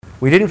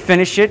We didn't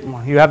finish it.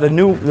 You have the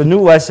new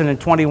lesson in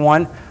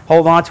 21.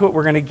 Hold on to it.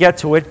 We're going to get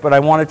to it, but I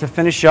wanted to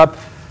finish up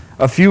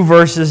a few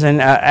verses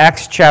in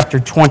Acts chapter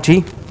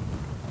 20.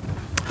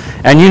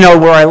 And you know,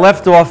 where I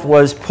left off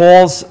was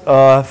Paul's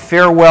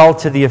farewell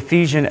to the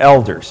Ephesian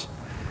elders.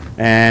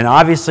 And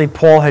obviously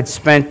Paul had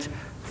spent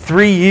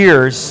 3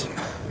 years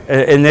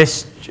in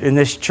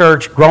this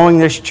church, growing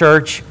this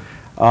church,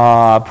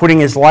 putting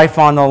his life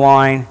on the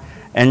line.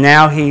 And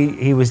now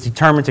he was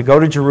determined to go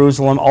to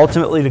Jerusalem,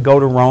 ultimately to go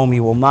to Rome.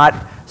 He will not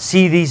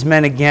see these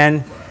men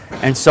again.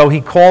 And so he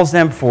calls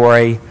them for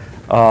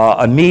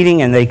a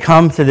meeting, and they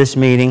come to this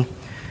meeting,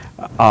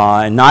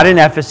 not in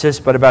Ephesus,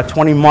 but about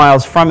 20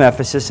 miles from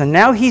Ephesus. And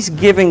now he's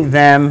giving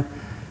them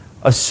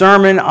a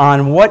sermon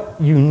on what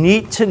you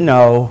need to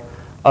know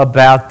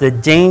about the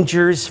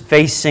dangers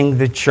facing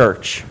the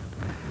church.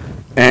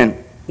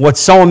 And what's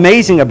so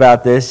amazing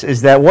about this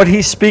is that what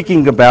he's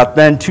speaking about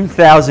then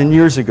 2,000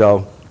 years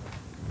ago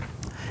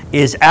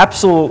is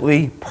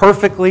absolutely,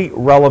 perfectly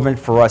relevant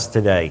for us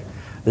today.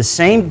 The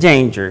same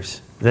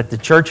dangers that the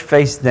church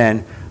faced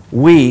then,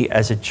 we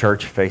as a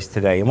church face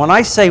today. And when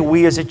I say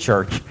we as a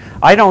church,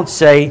 I don't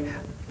say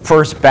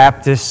First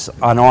Baptists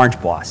on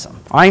Orange Blossom.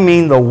 I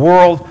mean the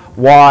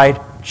worldwide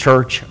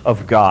church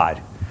of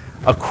God,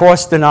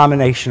 across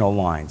denominational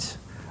lines.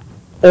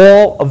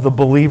 All of the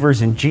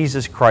believers in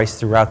Jesus Christ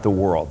throughout the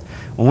world.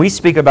 When we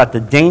speak about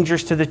the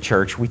dangers to the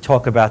church, we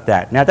talk about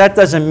that. Now, that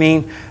doesn't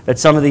mean that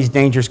some of these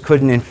dangers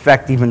couldn't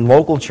infect even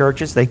local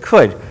churches. They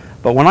could.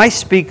 But when I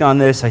speak on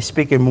this, I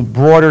speak in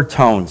broader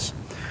tones.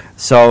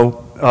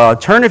 So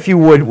turn, if you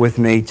would, with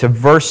me to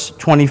verse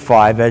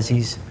 25 as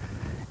he's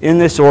in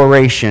this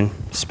oration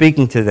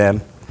speaking to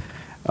them,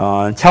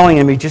 telling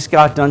him, he just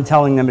got done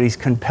telling them that he's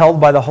compelled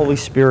by the Holy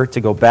Spirit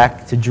to go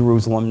back to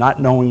Jerusalem, not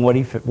knowing what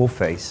he will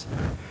face.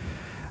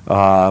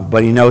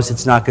 But he knows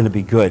it's not going to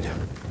be good.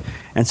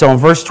 And so in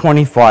verse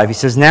 25, he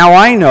says, "Now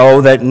I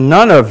know that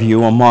none of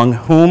you among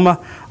whom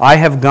I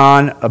have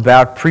gone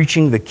about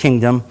preaching the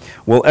kingdom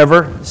will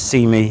ever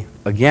see me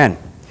again.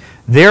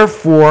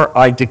 Therefore,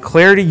 I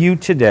declare to you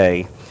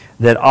today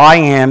that I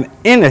am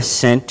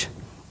innocent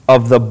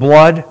of the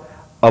blood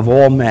of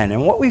all men."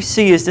 And what we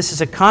see is this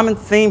is a common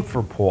theme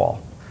for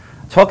Paul.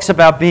 Talks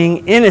about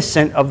being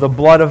innocent of the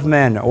blood of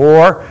men,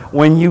 or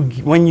when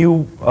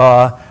you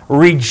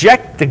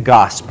reject the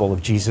gospel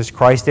of Jesus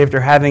Christ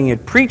after having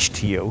it preached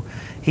to you,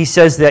 he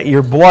says that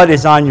your blood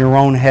is on your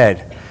own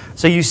head.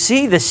 So you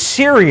see the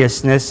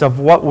seriousness of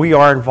what we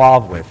are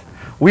involved with.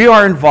 We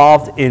are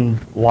involved in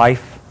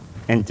life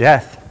and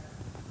death.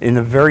 In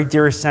the very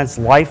dearest sense,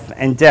 life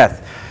and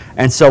death.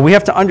 And so we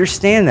have to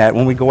understand that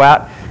when we go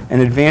out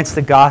and advance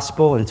the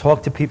gospel and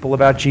talk to people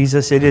about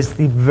Jesus, it is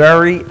the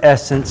very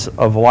essence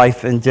of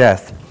life and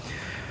death.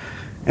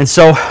 And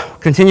so,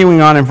 continuing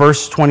on in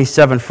verse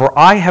 27, "For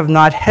I have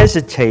not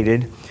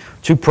hesitated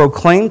to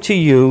proclaim to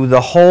you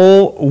the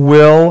whole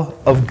will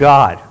of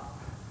God."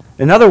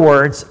 In other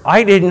words,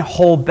 I didn't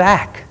hold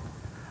back.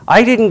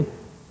 I didn't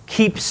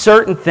keep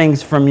certain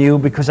things from you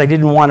because I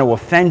didn't want to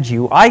offend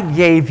you. I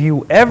gave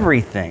you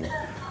everything.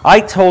 I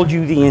told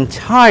you the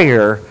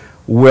entire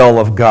will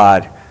of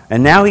God.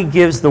 And now he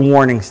gives the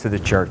warnings to the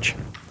church.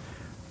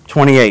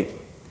 28,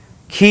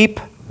 "Keep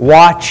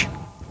watch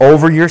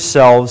over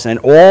yourselves and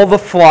all the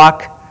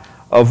flock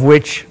of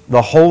which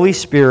the Holy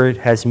Spirit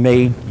has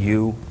made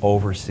you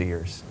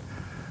overseers."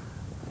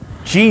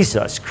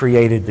 Jesus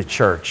created the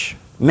church.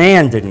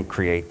 Man didn't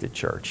create the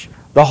church.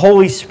 The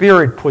Holy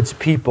Spirit puts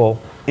people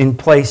in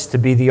place to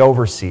be the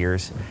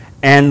overseers,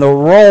 and the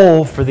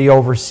role for the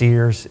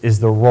overseers is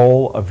the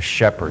role of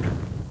shepherd.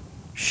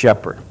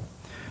 Shepherd.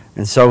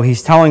 And so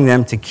he's telling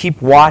them to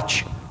keep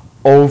watch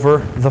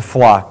over the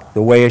flock,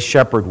 the way a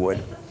shepherd would.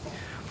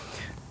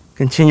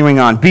 Continuing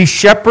on, "Be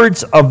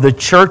shepherds of the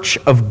church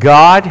of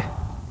God,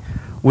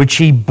 which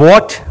he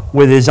bought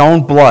with his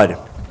own blood."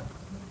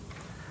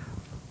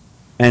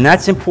 And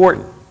that's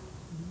important.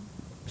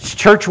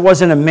 Church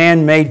wasn't a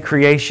man-made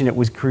creation. It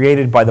was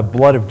created by the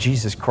blood of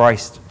Jesus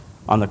Christ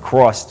on the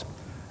cross.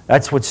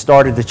 That's what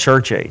started the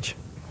church age.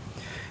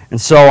 And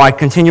so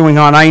continuing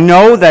on, "I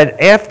know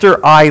that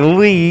after I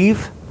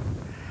leave,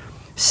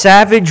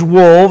 savage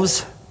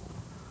wolves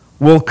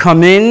will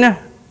come in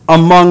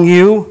among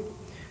you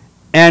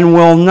and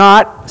will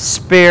not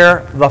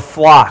spare the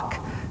flock."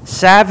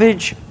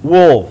 Savage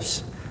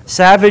wolves.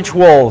 Savage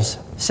wolves.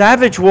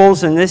 Savage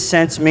wolves in this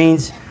sense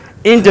means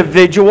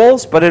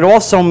individuals, but it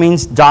also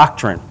means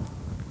doctrine.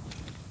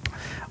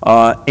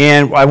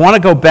 And I want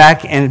to go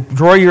back and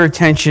draw your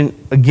attention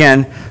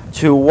again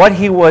to what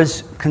he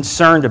was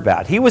concerned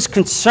about. He was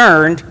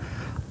concerned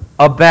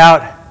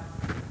about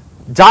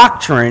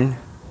doctrine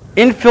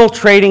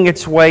infiltrating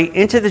its way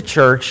into the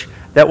church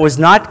that was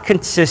not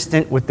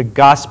consistent with the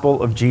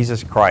gospel of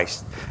Jesus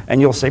Christ.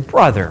 And you'll say,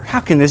 "Brother, how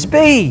can this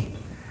be?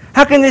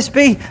 How can this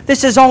be?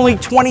 This is only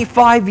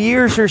 25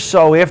 years or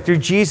so after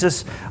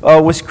Jesus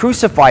was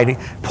crucified.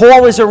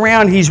 Paul is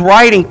around, he's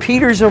writing.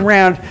 Peter's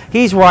around,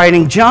 he's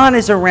writing. John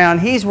is around,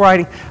 he's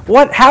writing.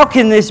 How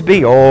can this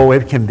be?" Oh,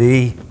 it can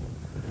be.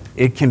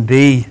 It can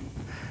be.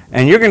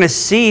 And you're going to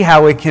see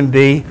how it can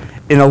be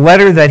in a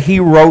letter that he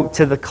wrote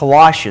to the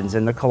Colossians,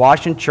 and the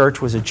Colossian church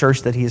was a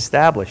church that he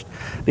established.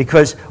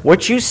 Because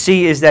what you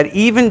see is that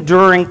even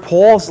during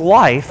Paul's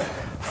life,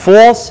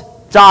 false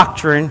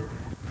doctrine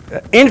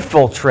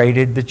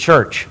infiltrated the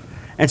church.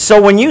 And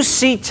so when you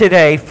see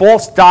today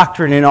false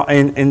doctrine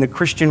in the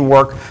Christian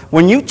work,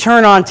 when you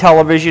turn on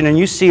television and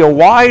you see a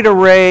wide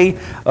array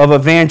of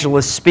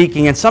evangelists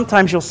speaking, and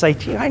sometimes you'll say,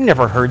 gee, I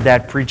never heard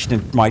that preached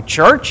in my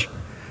church.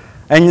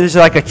 And there's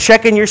like a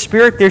check in your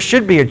spirit. There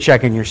should be a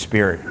check in your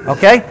spirit,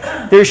 okay?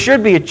 There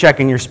should be a check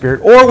in your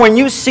spirit. Or when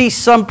you see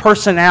some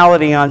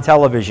personality on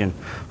television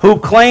who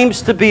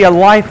claims to be a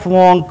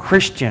lifelong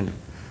Christian,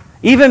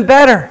 even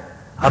better,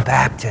 a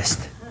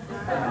Baptist.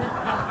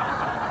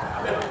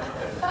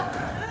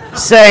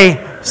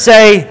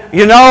 Say,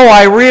 you know,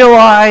 I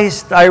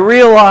realized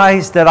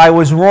that I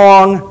was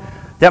wrong,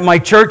 that my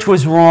church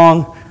was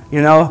wrong.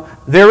 You know,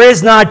 there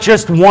is not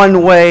just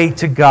one way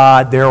to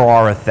God, there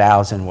are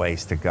 1,000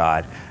 ways to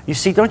God. You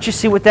see, don't you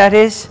see what that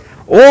is?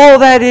 All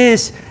that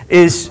is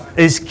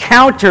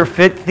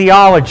counterfeit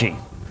theology.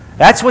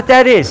 That's what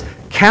that is,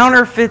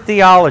 counterfeit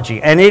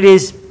theology. And it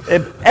is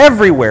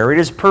everywhere, it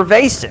is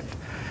pervasive.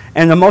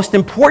 And the most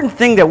important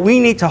thing that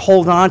we need to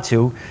hold on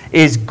to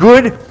is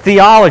good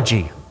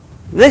theology.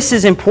 This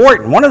is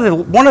important. One of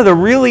the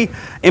really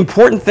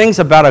important things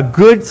about a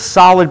good,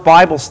 solid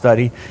Bible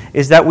study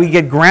is that we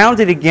get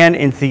grounded again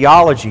in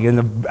theology, in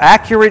the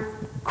accurate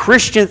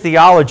Christian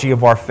theology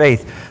of our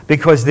faith,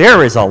 because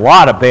there is a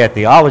lot of bad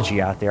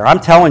theology out there. I'm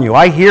telling you,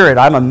 I hear it,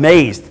 I'm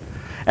amazed.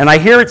 And I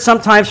hear it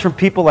sometimes from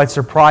people that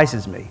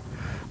surprises me.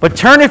 But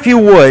turn, if you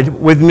would,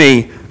 with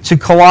me to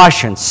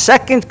Colossians,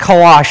 2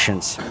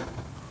 Colossians.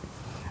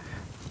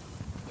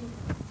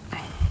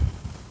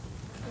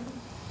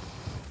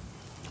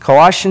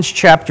 Colossians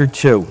chapter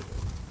 2.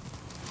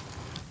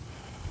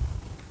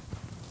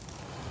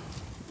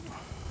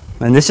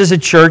 And this is a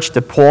church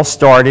that Paul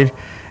started,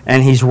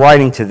 and he's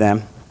writing to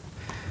them.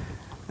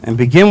 And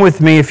begin with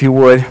me, if you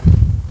would.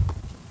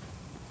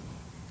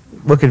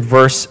 Look at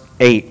verse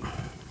 8.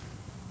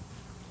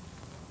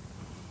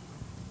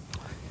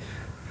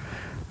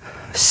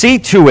 See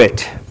to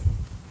it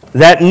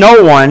that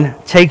no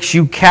one takes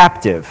you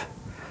captive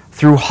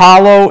through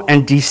hollow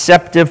and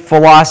deceptive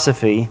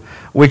philosophy,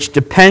 which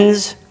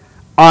depends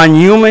on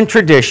human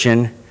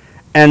tradition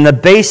and the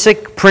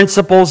basic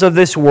principles of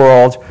this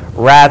world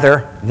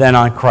rather than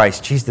on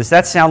Christ. Jeez, does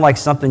that sound like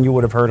something you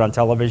would have heard on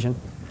television?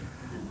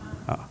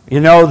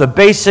 You know, the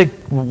basic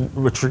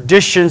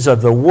traditions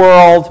of the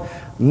world,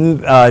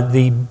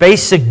 the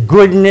basic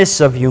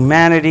goodness of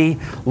humanity.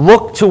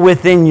 Look to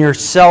within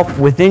yourself,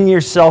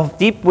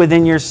 deep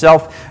within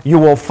yourself, you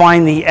will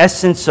find the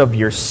essence of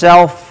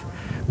yourself.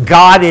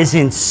 God is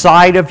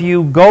inside of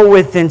you. Go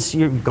within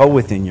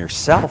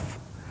yourself.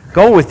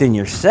 Go within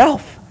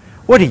yourself.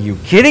 What, are you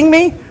kidding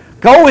me?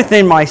 Go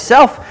within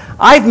myself.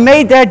 I've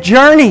made that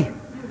journey.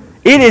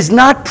 It is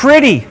not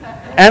pretty.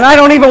 And I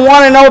don't even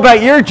want to know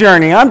about your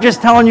journey. I'm just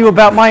telling you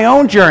about my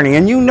own journey.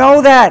 And you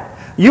know that.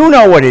 You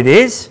know what it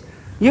is.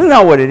 You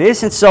know what it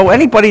is. And so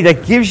anybody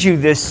that gives you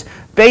this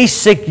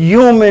basic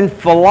human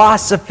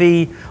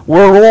philosophy,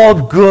 we're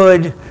all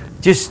good,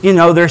 just, you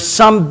know, there's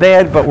some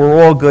bad, but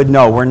we're all good.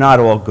 No, we're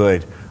not all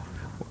good.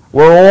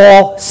 We're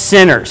all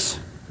sinners.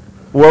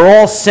 We're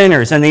all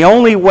sinners, and the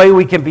only way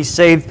we can be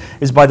saved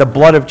is by the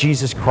blood of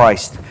Jesus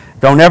Christ.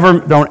 Don't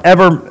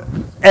ever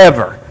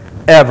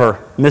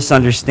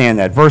misunderstand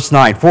that. Verse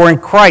 9, for in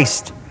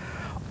Christ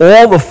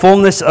all the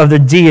fullness of the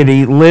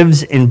deity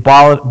lives in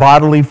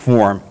bodily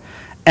form,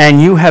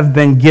 and you have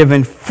been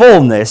given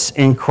fullness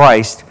in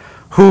Christ,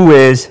 who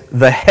is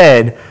the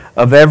head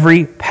of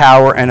every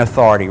power and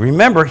authority.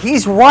 Remember,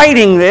 he's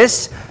writing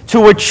this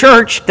to a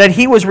church that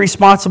he was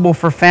responsible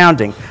for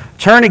founding.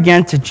 Turn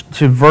again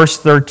to verse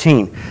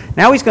 13.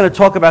 Now he's going to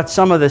talk about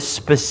some of the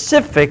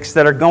specifics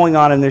that are going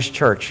on in this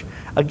church.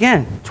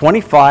 Again,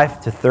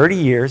 25 to 30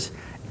 years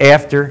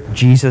after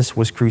Jesus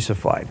was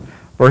crucified.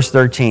 Verse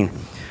 13.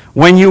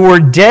 When you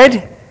were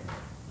dead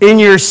in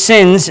your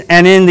sins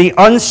and in the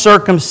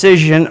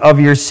uncircumcision of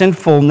your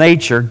sinful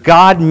nature,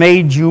 God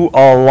made you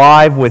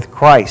alive with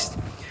Christ.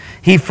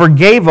 He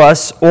forgave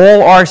us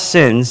all our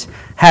sins,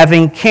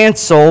 having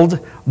canceled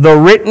the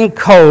written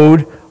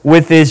code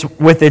with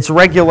its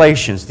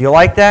regulations. Do you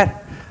like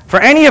that? For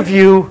any of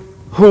you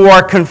who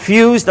are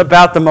confused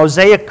about the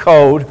Mosaic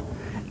Code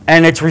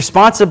and its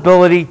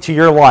responsibility to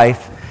your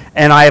life,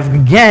 and I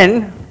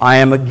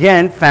am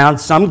again found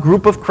some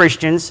group of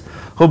Christians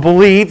who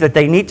believe that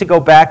they need to go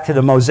back to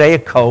the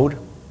Mosaic Code,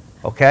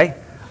 okay?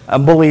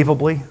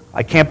 Unbelievably,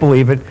 I can't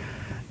believe it.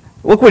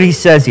 Look what he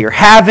says here.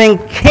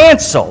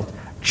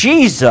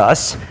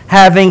 Jesus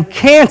having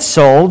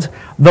canceled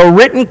the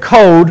written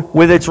code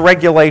with its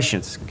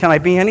regulations. Can I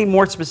be any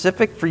more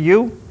specific for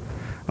you?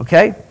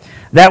 Okay?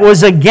 That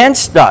was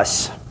against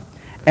us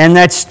and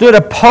that stood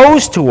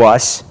opposed to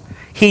us.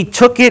 He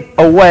took it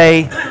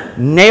away,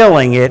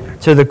 nailing it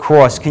to the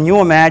cross. Can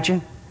you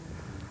imagine?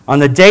 On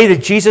the day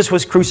that Jesus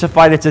was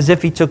crucified, it's as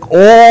if he took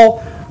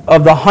all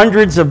of the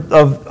hundreds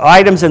of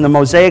items in the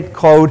Mosaic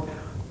Code,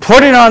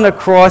 put it on the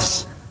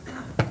cross,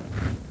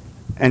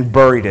 and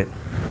buried it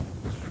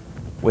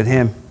with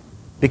him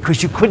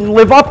because you couldn't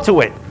live up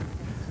to it.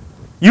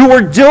 You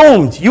were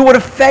doomed. You would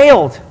have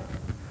failed.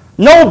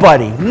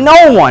 Nobody,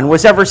 no one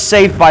was ever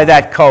saved by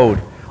that code.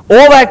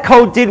 All that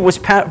code did was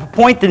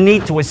point the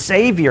need to a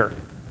Savior.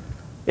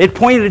 It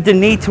pointed the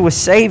need to a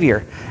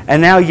Savior.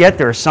 And now yet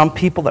there are some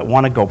people that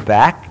want to go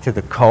back to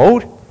the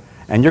code.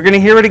 And you're going to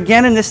hear it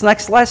again in this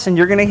next lesson.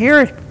 You're going to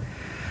hear it.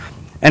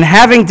 And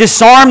having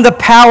disarmed the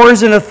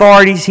powers and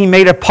authorities, he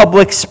made a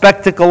public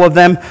spectacle of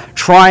them,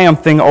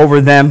 triumphing over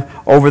them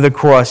over the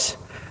cross.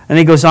 And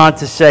he goes on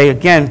to say,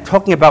 again,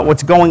 talking about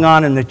what's going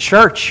on in the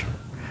church.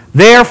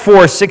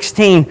 Therefore,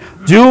 16,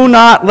 do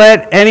not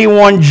let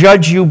anyone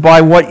judge you by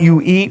what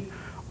you eat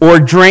or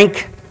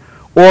drink,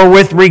 or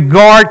with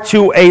regard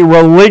to a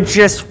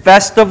religious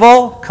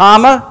festival,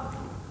 comma.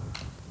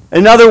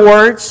 In other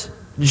words,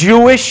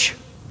 Jewish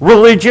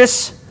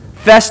religious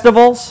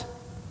festivals.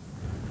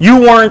 You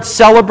weren't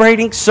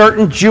celebrating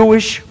certain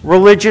Jewish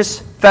religious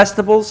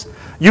festivals.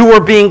 You were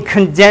being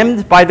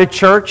condemned by the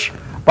church,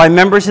 by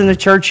members in the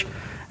church.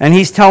 And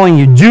he's telling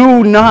you,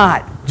 do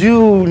not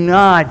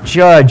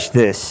judge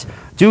this.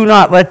 Do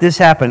not let this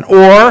happen.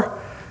 Or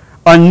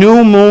a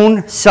new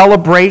moon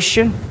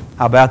celebration.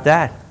 How about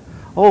that?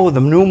 Oh,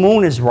 the new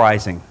moon is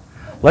rising.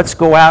 Let's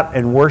go out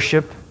and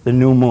worship the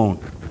new moon.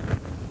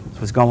 That's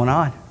what's going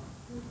on.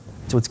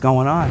 That's what's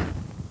going on.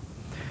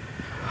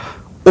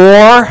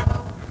 Or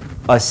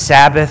a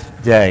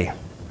Sabbath day.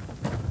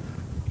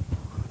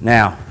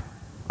 Now,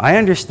 I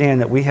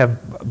understand that we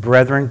have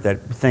brethren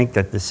that think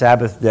that the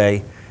Sabbath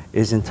day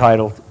is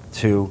entitled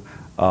to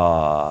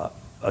a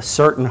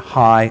certain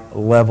high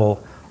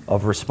level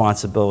of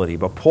responsibility.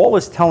 But Paul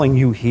is telling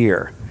you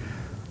here,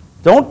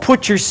 don't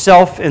put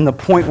yourself in the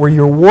point where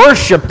you're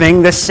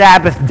worshiping the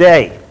Sabbath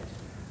day.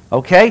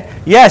 Okay?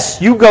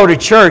 Yes, you go to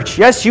church.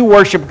 Yes, you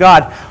worship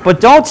God.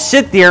 But don't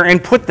sit there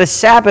and put the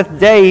Sabbath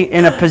day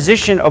in a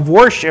position of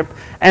worship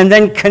and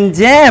then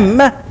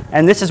condemn,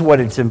 and this is what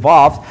it's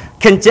involved,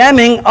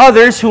 condemning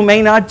others who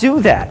may not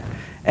do that.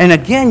 And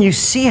again, you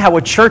see how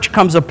a church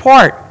comes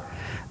apart.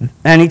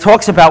 And he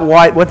talks about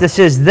what this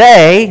is.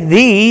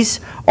 These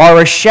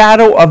are a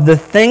shadow of the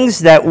things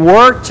that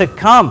were to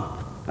come.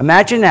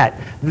 Imagine that.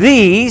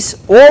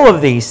 All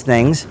of these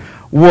things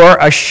were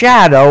a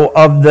shadow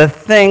of the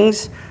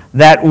things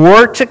that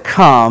were to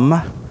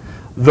come.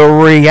 The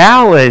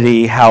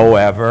reality,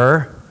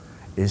 however,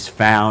 is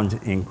found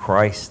in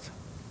Christ.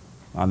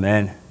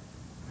 Amen.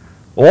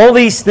 All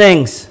these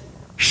things,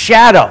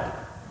 shadow.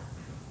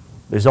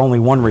 There's only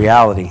one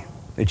reality.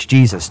 It's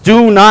Jesus.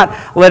 Do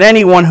not let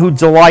anyone who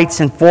delights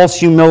in false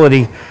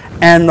humility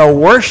and the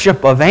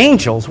worship of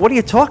angels. What are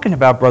you talking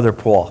about, Brother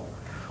Paul?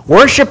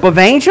 Worship of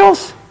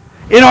angels?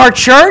 In our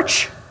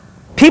church?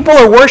 People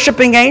are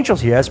worshiping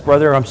angels. Yes,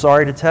 brother, I'm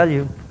sorry to tell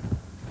you.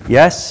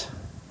 Yes,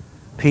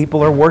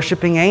 people are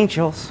worshiping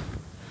angels.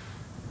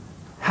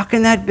 How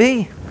can that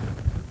be?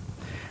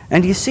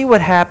 And do you see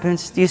what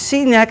happens? Do you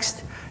see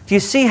next? Do you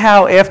see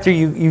how after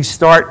you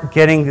start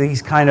getting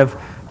these kind of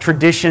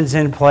traditions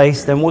in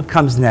place, then what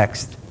comes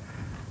next?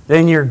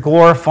 Then you're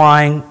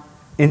glorifying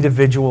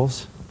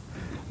individuals.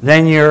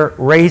 Then you're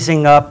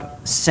raising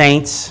up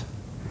saints.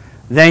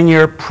 Then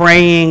you're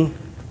praying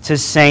to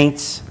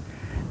saints.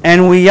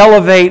 And we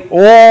elevate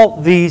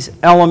all these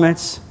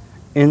elements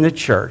in the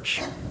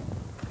church.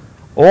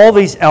 All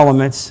these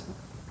elements.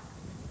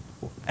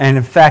 And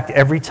in fact,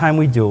 every time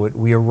we do it,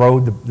 we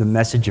erode the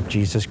message of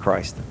Jesus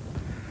Christ.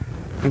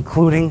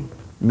 Including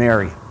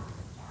Mary.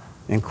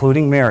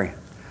 Including Mary.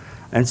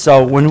 And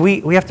so when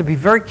we have to be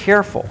very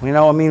careful. You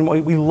know, I mean,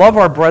 we love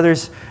our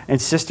brothers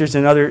and sisters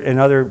in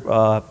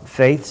other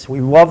faiths. We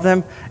love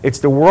them. It's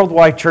the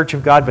worldwide church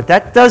of God. But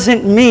that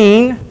doesn't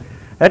mean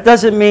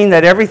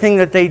that everything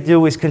that they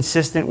do is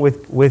consistent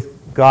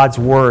with God's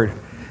word.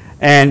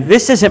 And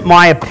this isn't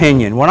my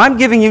opinion. What I'm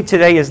giving you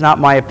today is not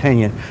my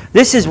opinion.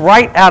 This is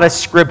right out of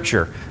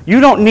Scripture. You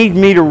don't need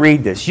me to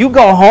read this. You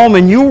go home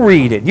and you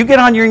read it. You get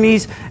on your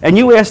knees and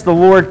you ask the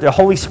Lord, the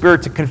Holy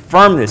Spirit, to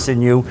confirm this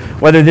in you,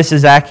 whether this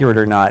is accurate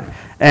or not.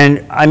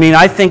 And I mean,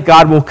 I think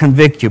God will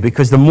convict you,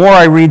 because the more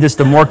I read this,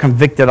 the more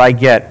convicted I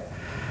get.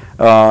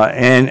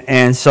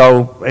 And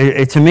so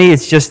to me,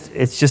 it's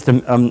just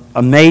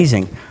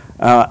amazing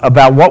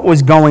about what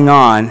was going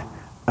on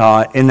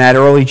in that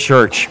early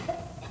church.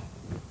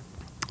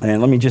 And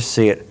let me just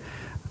see it.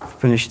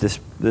 Finish this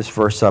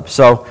verse up.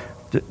 So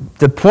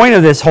the point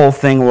of this whole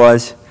thing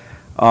was,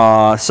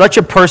 such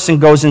a person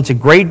goes into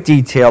great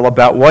detail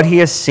about what he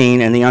has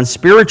seen, and the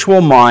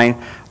unspiritual mind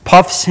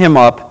puffs him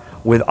up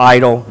with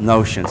idle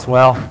notions.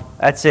 Well,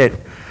 that's it.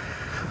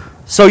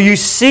 So you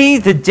see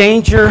the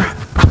danger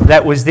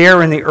that was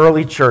there in the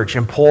early church,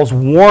 and Paul's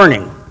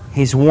warning.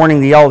 He's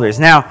warning the elders.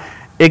 Now,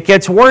 it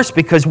gets worse,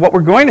 because what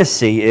we're going to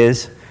see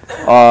is,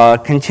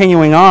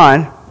 continuing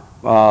on,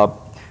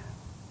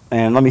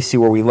 and let me see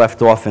where we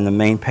left off in the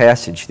main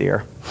passage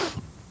there.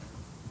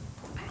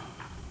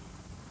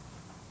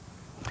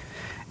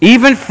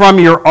 Even from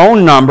your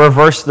own number,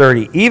 verse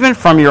 30, even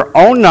from your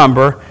own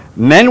number,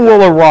 men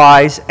will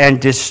arise and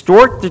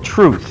distort the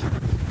truth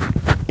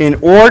in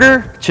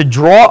order to to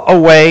draw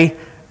away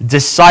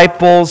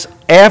disciples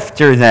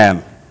after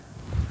them.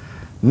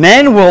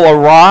 Men will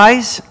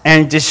arise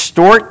and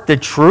distort the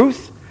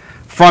truth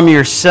from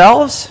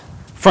yourselves,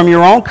 from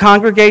your own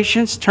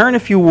congregations. Turn,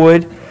 if you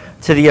would,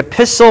 to the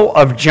Epistle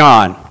of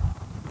John.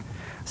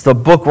 It's the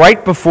book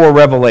right before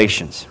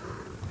Revelations.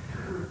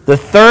 The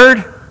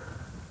third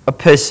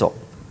epistle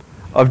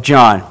of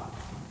John.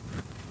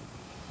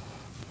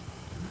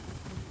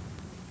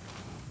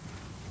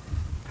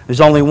 There's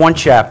only one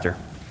chapter.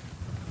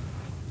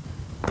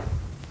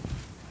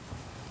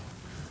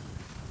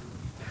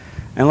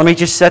 And let me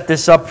just set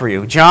this up for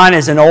you. John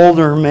is an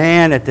older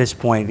man at this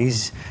point.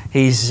 He's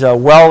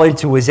well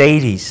into his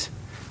 80s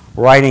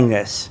writing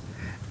this.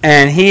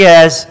 And he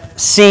has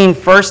seen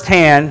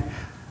firsthand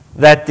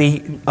that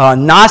the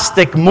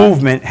Gnostic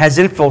movement has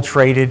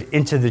infiltrated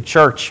into the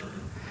church.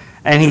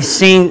 And he's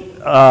seen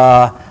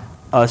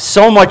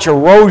so much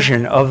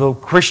erosion of the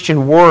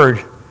Christian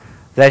word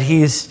that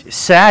he is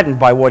saddened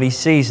by what he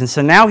sees. And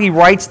so now he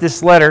writes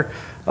this letter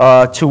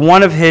to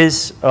one of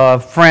his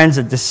friends,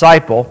 a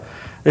disciple.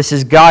 This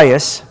is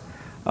Gaius.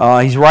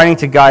 He's writing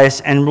to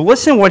Gaius. And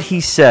listen what he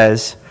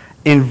says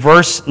in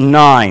verse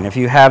 9, if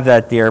you have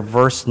that there,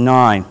 verse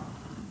 9.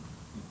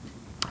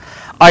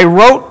 I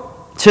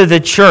wrote to the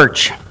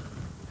church,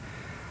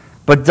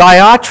 but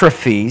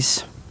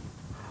Diotrephes,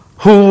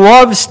 who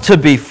loves to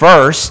be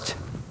first,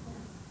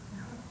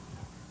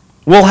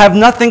 will have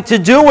nothing to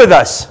do with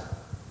us.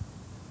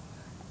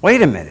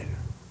 Wait a minute.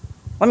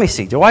 Let me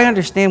see. Do I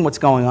understand what's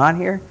going on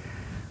here?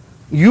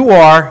 You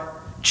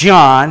are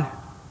John,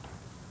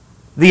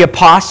 the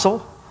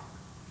apostle.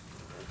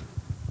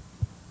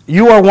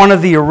 You are one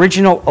of the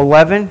original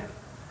 11.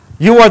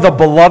 You are the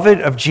beloved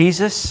of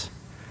Jesus.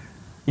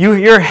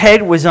 Your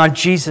head was on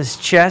Jesus'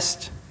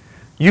 chest.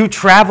 You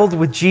traveled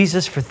with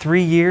Jesus for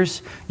 3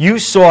 years. You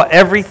saw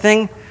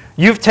everything.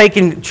 You've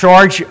taken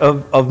charge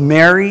of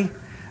Mary.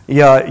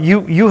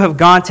 You have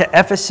gone to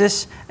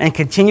Ephesus and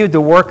continued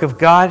the work of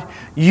God.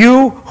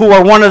 You, who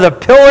are one of the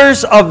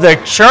pillars of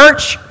the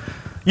church,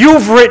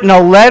 you've written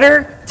a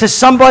letter to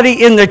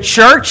somebody in the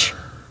church,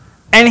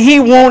 and he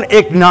won't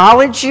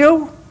acknowledge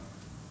you?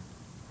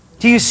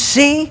 Do you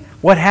see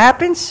what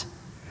happens?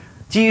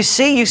 Do you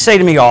see? You say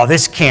to me, oh,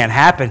 this can't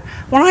happen.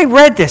 When I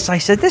read this, I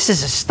said, this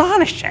is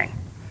astonishing.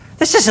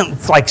 This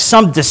isn't like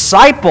some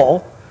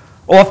disciple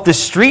off the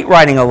street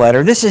writing a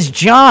letter. This is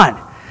John.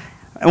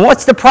 And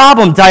what's the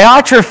problem?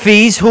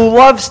 Diotrephes, who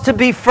loves to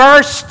be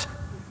first.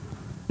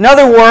 In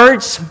other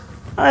words,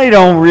 I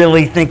don't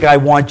really think I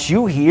want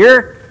you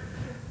here,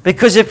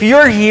 because if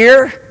you're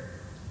here,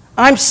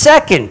 I'm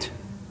second.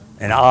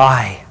 And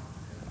I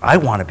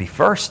want to be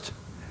first.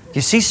 Do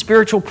you see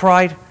spiritual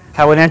pride,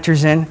 how it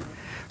enters in?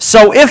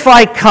 So if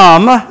I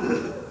come,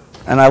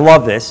 and I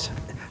love this,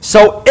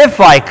 so if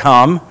I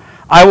come,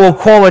 I will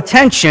call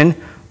attention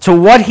to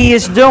what he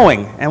is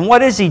doing. And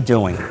what is he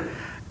doing?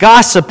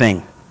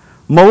 Gossiping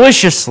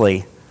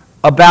maliciously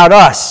about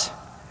us.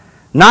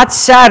 Not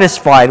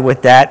satisfied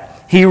with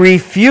that, he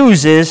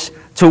refuses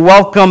to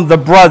welcome the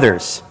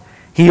brothers.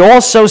 He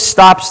also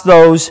stops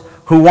those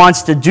who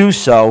wants to do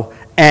so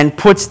and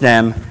puts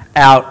them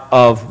out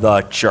of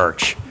the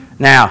church.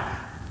 Now,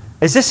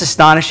 is this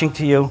astonishing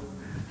to you?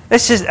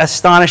 This is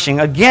astonishing.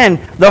 Again,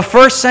 the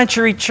first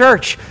century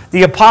church,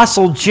 the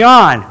Apostle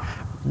John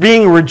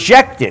being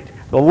rejected.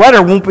 The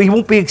letter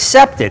won't be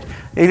accepted.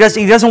 He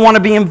doesn't want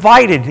to be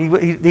invited.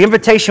 The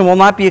invitation will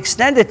not be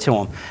extended to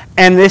him.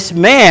 And this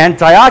man,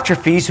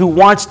 Diotrephes, who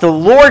wants to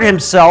lord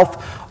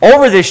himself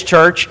over this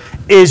church,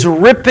 is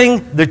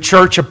ripping the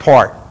church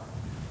apart.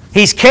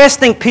 He's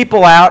casting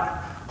people out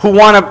who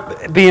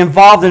want to be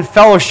involved in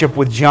fellowship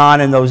with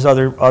John and those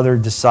other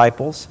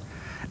disciples.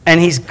 And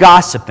he's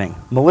gossiping,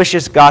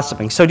 malicious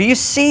gossiping. So do you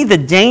see the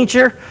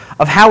danger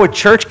of how a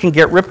church can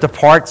get ripped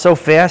apart so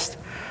fast?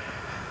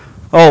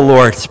 Oh,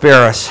 Lord,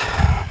 spare us.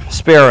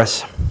 Spare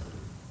us.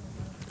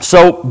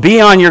 So be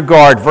on your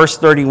guard, verse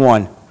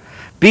 31.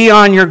 Be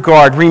on your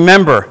guard.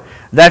 Remember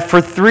that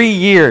for 3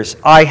 years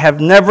I have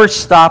never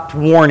stopped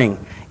warning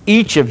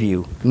each of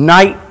you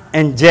night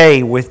and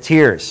day with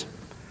tears.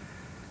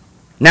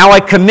 Now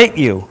I commit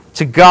you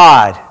to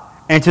God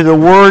and to the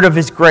word of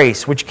his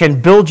grace, which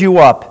can build you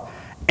up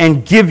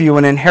and give you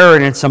an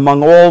inheritance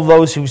among all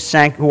those who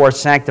are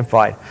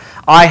sanctified.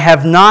 I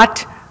have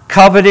not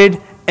coveted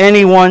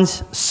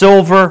anyone's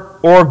silver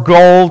or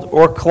gold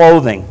or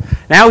clothing.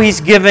 Now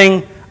he's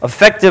giving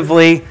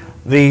effectively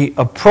the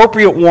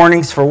appropriate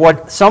warnings for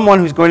what someone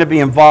who's going to be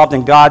involved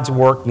in God's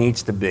work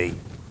needs to be.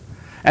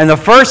 And the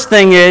first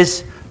thing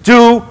is,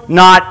 do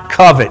not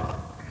covet.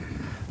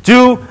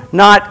 Do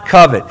not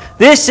covet.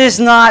 This is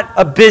not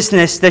a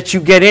business that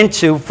you get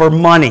into for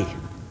money.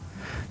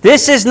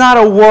 This is not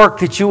a work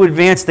that you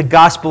advance the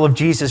gospel of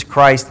Jesus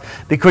Christ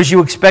because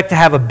you expect to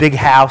have a big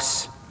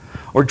house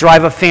or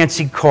drive a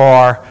fancy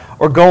car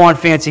or go on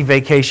fancy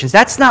vacations.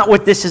 That's not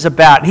what this is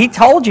about. He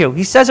told you.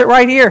 He says it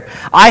right here.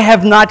 I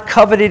have not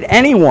coveted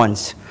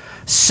anyone's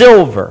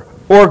silver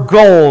or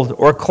gold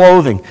or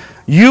clothing.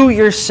 You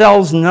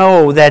yourselves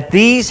know that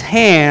these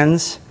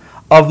hands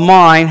of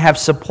mine have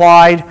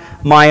supplied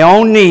my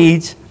own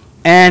needs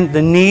and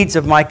the needs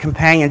of my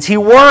companions. He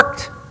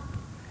worked.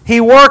 He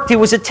worked. He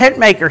was a tent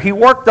maker. He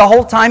worked the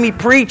whole time he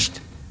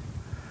preached.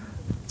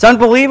 It's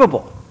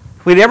unbelievable.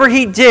 Whatever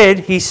he did,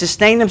 he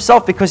sustained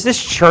himself because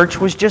this church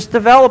was just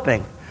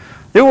developing.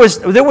 There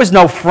was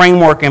no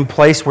framework in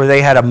place where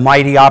they had a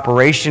mighty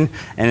operation,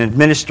 an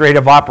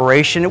administrative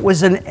operation. It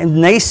was a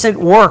nascent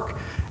work.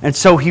 And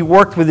so he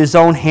worked with his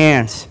own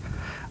hands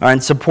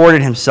and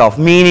supported himself,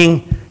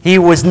 meaning he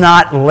was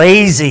not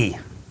lazy.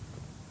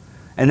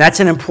 And that's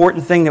an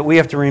important thing that we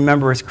have to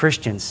remember as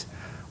Christians.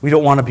 We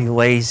don't want to be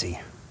lazy.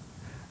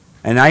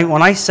 And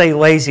when I say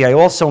lazy, I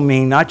also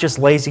mean not just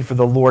lazy for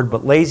the Lord,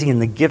 but lazy in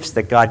the gifts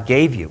that God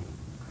gave you.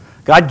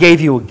 God gave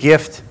you a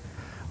gift,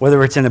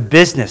 whether it's in a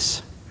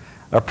business,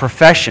 a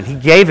profession. He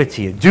gave it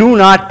to you. Do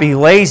not be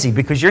lazy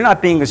because you're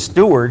not being a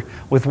steward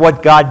with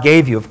what God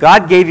gave you. If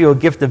God gave you a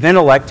gift of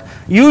intellect,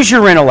 use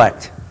your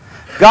intellect.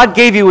 God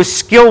gave you a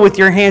skill with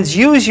your hands,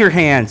 use your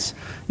hands.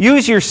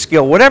 Use your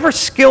skill. Whatever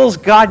skills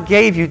God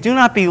gave you, do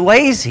not be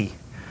lazy,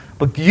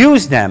 but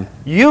use them.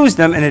 Use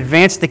them and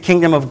advance the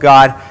kingdom of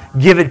God.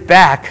 Give it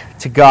back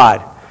to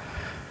God.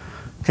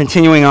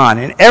 Continuing on.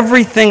 In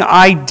everything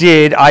I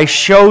did, I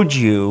showed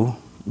you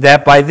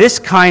that by this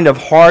kind of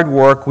hard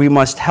work we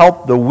must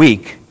help the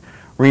weak,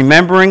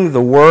 remembering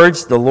the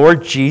words the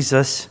Lord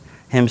Jesus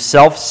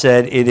himself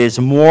said, it is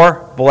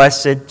more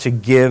blessed to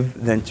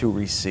give than to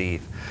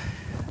receive.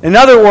 In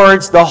other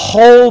words, the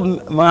whole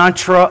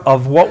mantra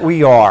of what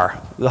we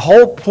are, the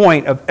whole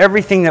point of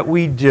everything that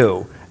we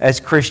do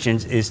as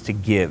Christians is to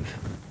give.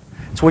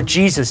 It's what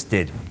Jesus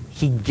did.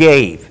 He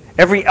gave.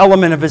 Every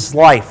element of his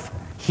life,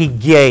 he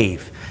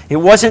gave. It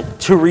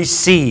wasn't to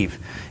receive.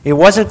 It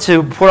wasn't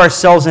to put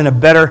ourselves in a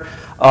better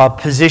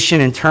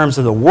position in terms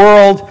of the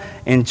world,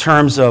 in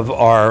terms of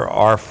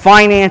our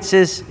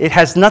finances. It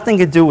has nothing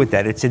to do with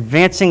that. It's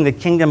advancing the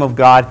kingdom of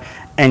God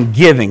and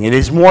giving. It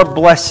is more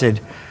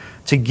blessed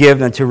to give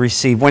than to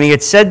receive. When he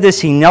had said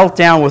this, he knelt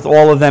down with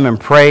all of them and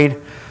prayed.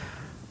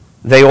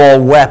 They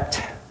all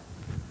wept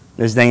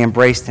as they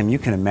embraced him. You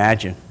can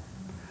imagine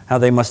how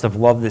they must have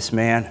loved this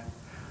man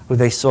who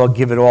they saw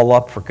give it all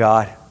up for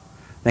God.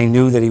 They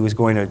knew that he was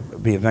going to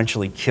be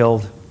eventually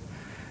killed.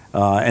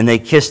 And they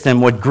kissed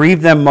him. What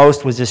grieved them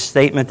most was his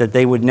statement that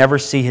they would never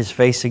see his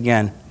face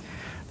again.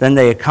 Then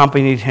they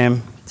accompanied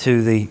him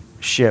to the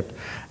ship.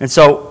 And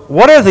so,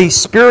 what are the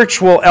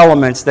spiritual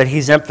elements that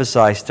he's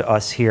emphasized to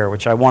us here,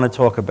 which I want to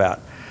talk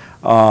about?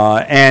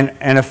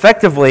 And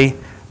effectively,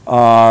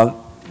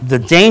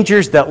 the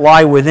dangers that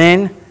lie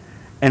within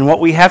and what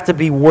we have to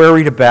be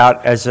worried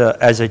about as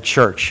a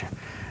church.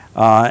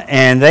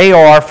 And they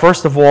are,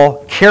 first of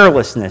all,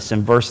 carelessness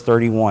in verse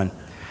 31.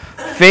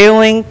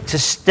 Failing to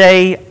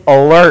stay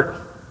alert,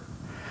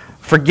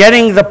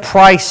 forgetting the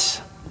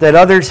price that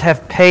others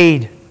have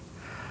paid.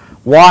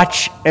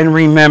 Watch and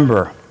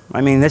remember. I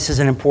mean, this is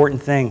an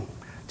important thing.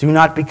 Do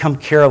not become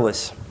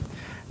careless.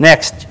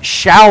 Next,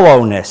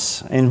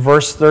 shallowness in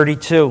verse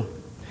 32.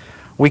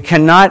 We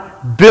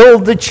cannot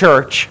build the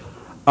church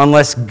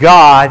unless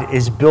God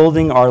is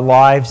building our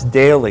lives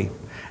daily.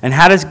 And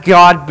how does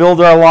God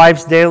build our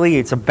lives daily?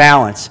 It's a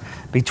balance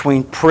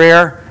between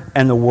prayer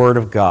and the Word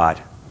of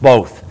God.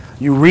 Both.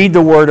 You read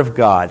the Word of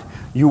God,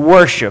 you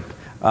worship,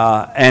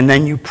 and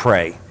then you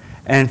pray.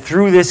 And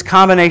through this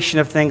combination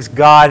of things,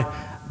 God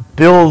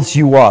builds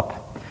you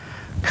up.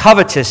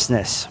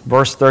 Covetousness,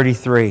 verse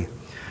 33.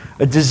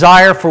 A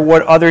desire for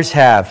what others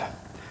have.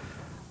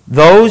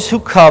 Those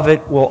who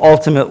covet will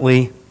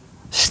ultimately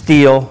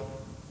steal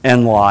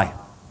and lie.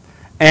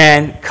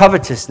 And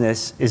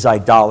covetousness is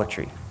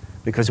idolatry.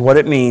 Because what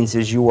it means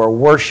is you are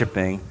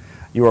worshiping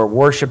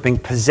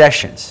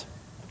possessions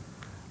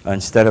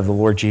instead of the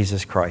Lord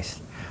Jesus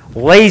Christ.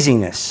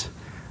 Laziness.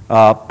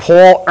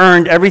 Paul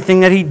earned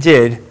everything that he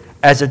did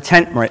as a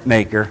tent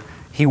maker.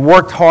 He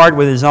worked hard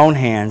with his own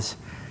hands.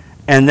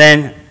 And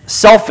then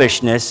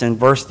selfishness in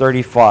verse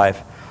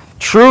 35.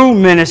 True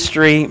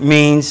ministry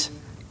means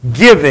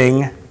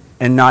giving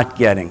and not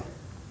getting.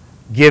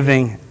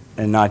 Giving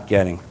and not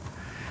getting.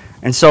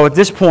 And so at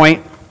this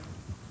point,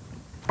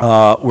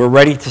 we're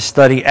ready to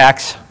study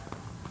Acts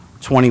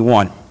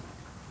 21.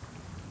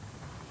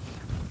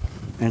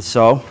 And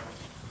so,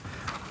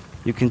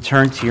 you can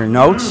turn to your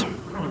notes.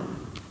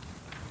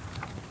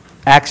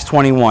 Acts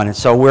 21. And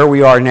so where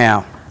we are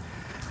now.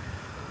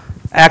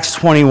 Acts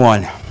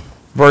 21,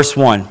 verse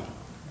 1.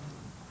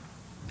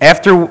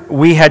 After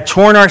we had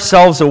torn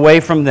ourselves away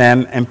from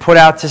them and put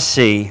out to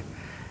sea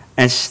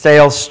and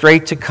sailed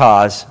straight to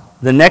Cos,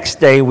 the next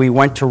day we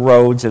went to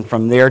Rhodes and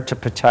from there to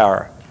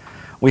Patara.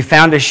 We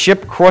found a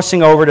ship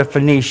crossing over to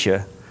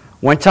Phoenicia,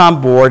 went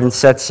on board and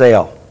set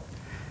sail.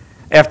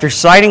 After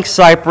sighting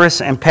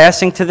Cyprus and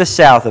passing to the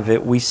south of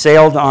it, we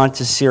sailed on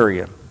to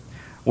Syria.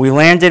 We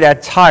landed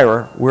at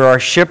Tyre, where our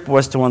ship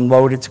was to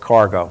unload its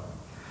cargo.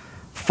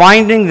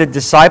 Finding the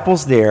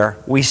disciples there,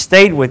 we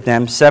stayed with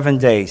them 7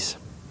 days.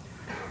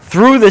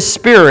 Through the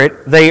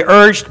Spirit, they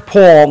urged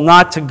Paul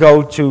not to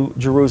go to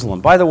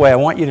Jerusalem. By the way, I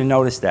want you to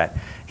notice that.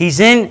 He's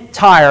in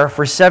Tyre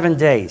for 7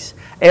 days.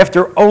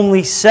 after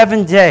only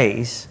 7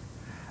 days,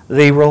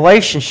 the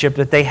relationship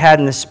that they had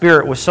in the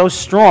Spirit was so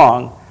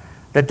strong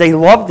that they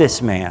loved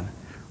this man,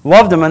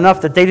 loved him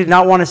enough that they did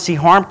not want to see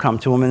harm come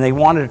to him, and they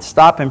wanted to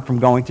stop him from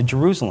going to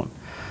Jerusalem.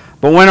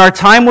 But when our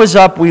time was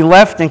up, we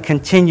left and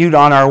continued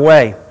on our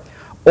way.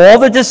 All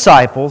the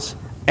disciples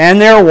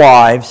and their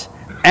wives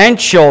and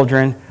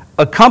children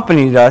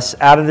accompanied us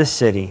out of the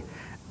city,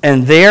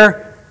 and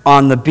there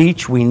on the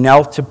beach we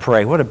knelt to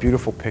pray. What a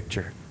beautiful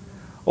picture.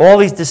 All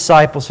these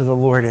disciples of the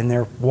Lord and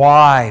their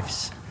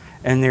wives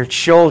and their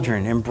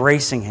children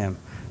embracing him.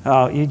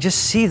 You just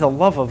see the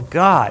love of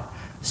God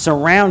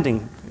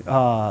surrounding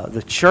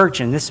the church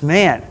and this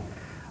man.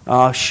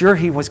 Sure,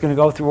 he was going to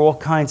go through all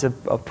kinds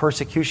of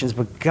persecutions,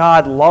 but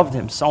God loved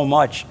him so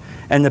much,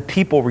 and the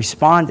people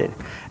responded.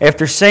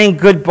 After saying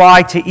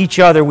goodbye to each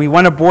other, we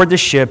went aboard the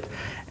ship,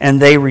 and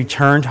they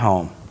returned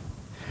home.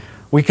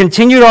 We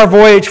continued our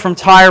voyage from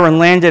Tyre and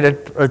landed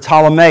at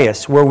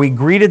Ptolemais, where we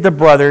greeted the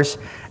brothers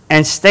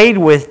and stayed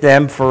with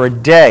them for a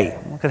day.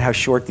 Look at how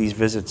short these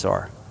visits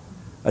are.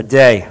 A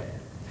day.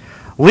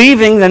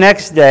 Leaving the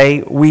next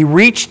day, we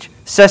reached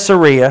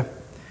Caesarea.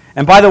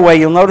 And by the way,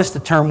 you'll notice the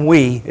term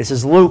we. This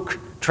is Luke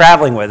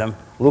traveling with him.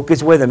 Luke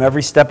is with him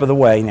every step of the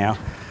way now.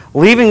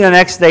 Leaving the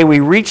next day,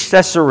 we reached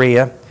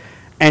Caesarea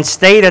and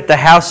stayed at the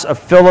house of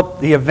Philip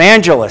the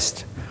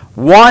evangelist,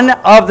 one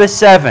of the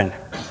 7.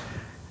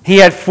 He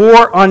had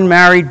 4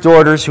 unmarried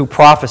daughters who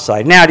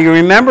prophesied. Now, do you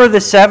remember the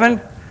 7?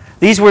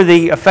 These were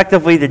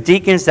effectively the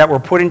deacons that were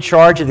put in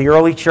charge of the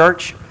early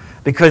church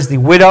because the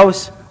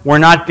widows were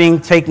not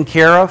being taken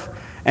care of.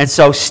 And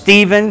so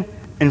Stephen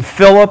and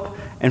Philip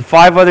and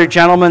 5 other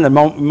gentlemen, the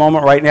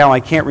moment right now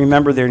I can't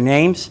remember their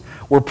names,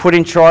 were put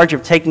in charge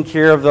of taking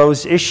care of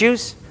those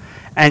issues.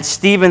 And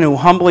Stephen, who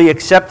humbly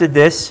accepted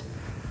this,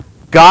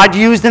 God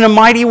used in a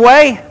mighty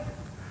way.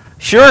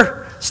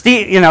 Sure,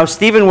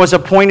 Stephen was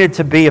appointed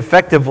to be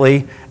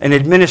effectively an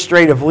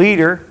administrative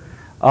leader,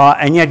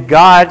 and yet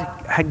God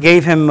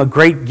gave him a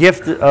great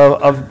gift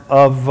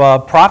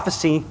of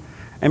prophecy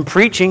and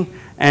preaching.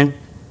 And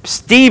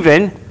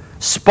Stephen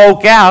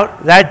spoke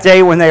out that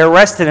day when they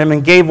arrested him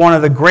and gave one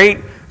of the great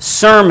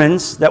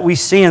sermons that we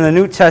see in the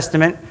New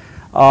Testament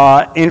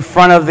in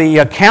front of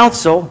the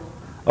council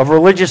of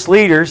religious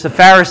leaders, the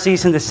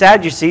Pharisees and the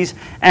Sadducees,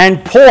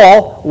 and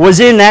Paul was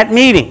in that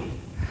meeting.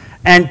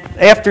 And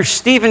after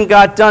Stephen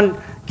got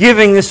done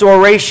giving this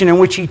oration in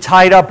which he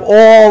tied up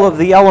all of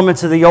the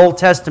elements of the Old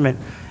Testament,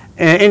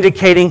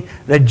 indicating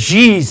that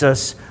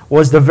Jesus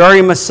was the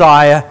very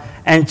Messiah,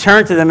 and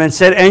turned to them and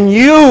said, "And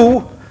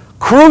you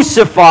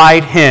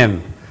crucified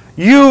him.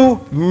 You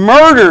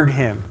murdered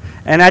him."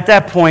 And at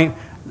that point,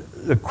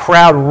 the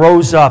crowd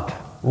rose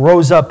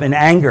up in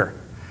anger,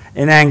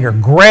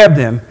 grabbed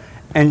him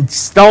and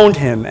stoned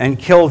him and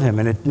killed him.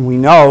 And we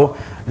know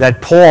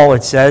that Paul,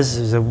 it says,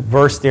 there's a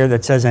verse there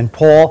that says, and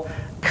Paul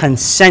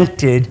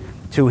consented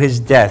to his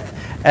death.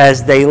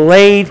 As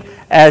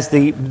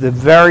the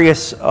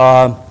various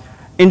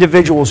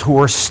individuals who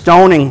were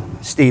stoning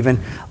Stephen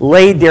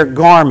laid their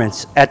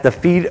garments at the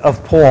feet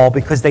of Paul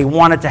because they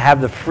wanted to have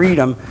the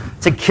freedom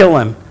to kill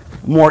him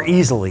more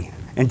easily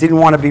and didn't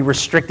want to be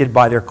restricted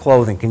by their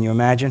clothing. Can you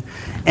imagine?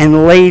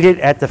 And laid it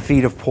at the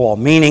feet of Paul,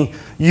 meaning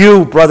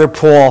you, Brother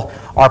Paul,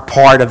 are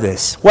part of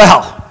this.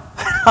 Well,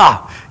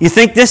 you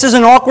think this is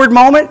an awkward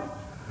moment?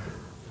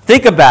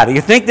 Think about it.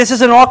 You think this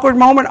is an awkward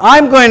moment?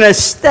 I'm going to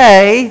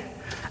stay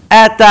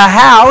at the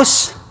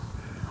house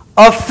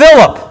of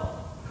Philip,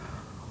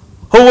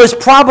 who was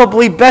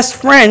probably best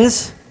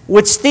friends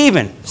with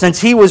Stephen, since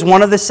he was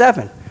one of the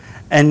 7.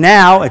 And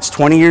now, it's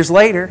 20 years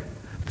later,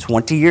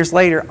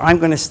 I'm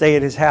going to stay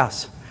at his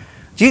house.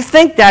 Do you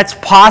think that's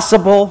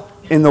possible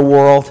in the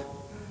world?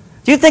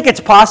 Do you think it's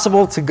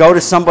possible to go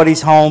to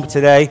somebody's home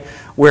today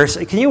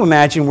can you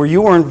imagine where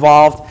you were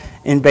involved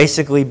in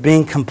basically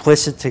being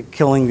complicit to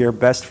killing your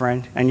best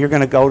friend, and you're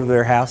going to go to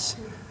their house?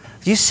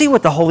 Do you see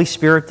what the Holy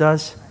Spirit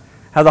does?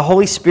 How the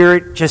Holy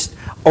Spirit just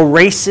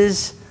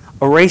erases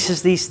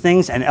these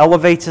things and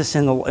elevates us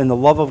in the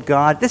love of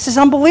God? This is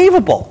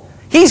unbelievable.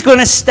 He's going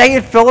to stay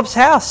at Philip's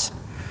house.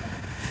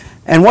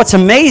 And what's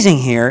amazing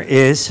here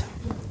is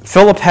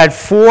Philip had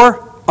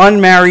 4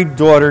 unmarried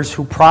daughters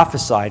who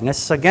prophesied. And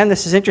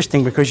this is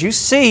interesting because you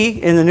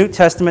see in the New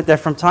Testament that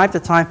from time to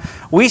time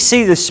we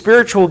see the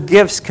spiritual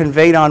gifts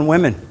conveyed on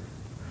women.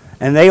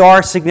 And they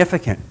are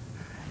significant.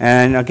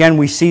 And again,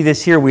 we see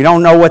this here. We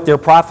don't know what their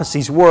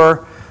prophecies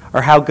were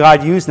or how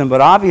God used them,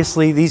 but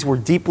obviously these were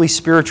deeply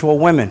spiritual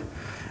women.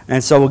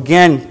 And so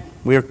again,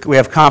 we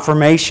have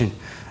confirmation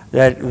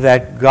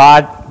that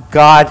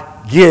God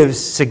gives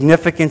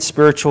significant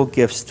spiritual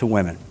gifts to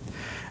women.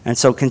 And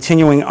so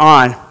continuing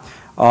on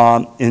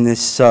in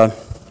this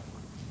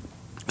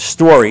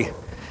story,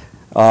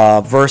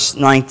 verse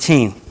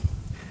 19,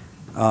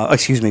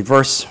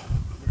 verse,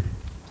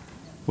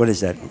 what is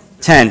that?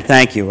 10,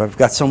 thank you. I've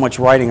got so much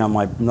writing on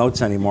my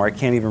notes anymore, I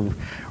can't even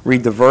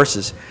read the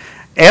verses.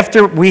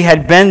 After we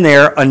had been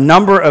there a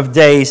number of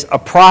days, a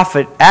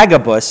prophet,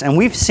 Agabus, and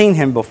we've seen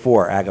him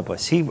before,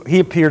 Agabus. He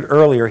appeared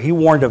earlier. He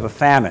warned of a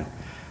famine.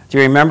 Do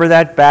you remember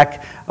that?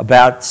 Back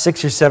about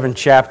 6 or 7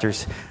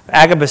 chapters,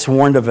 Agabus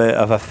warned of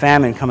a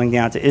famine coming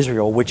down to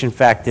Israel, which in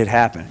fact did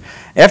happen.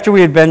 After we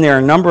had been there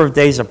a number of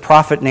days, a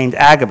prophet named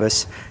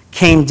Agabus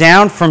came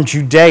down from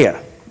Judea,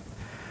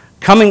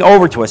 coming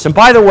over to us. And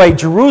by the way,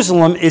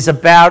 Jerusalem is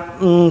about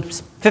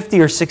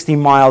 50 or 60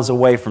 miles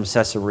away from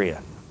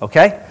Caesarea,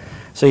 okay?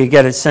 So you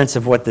get a sense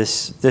of what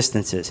this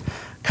distance is.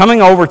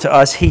 Coming over to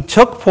us, he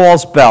took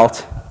Paul's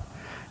belt,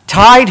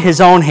 tied his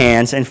own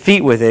hands and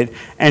feet with it,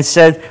 and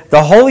said,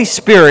 "The Holy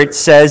Spirit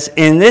says,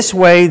 in this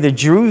way the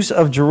Jews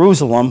of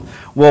Jerusalem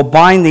will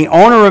bind the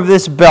owner of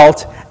this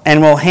belt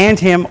and will hand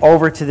him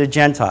over to the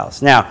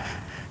Gentiles." Now,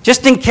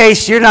 just in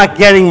case you're not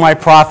getting my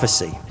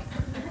prophecy,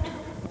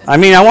 I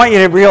want you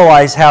to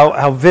realize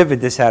how vivid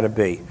this had to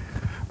be.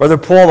 Brother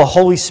Paul, the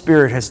Holy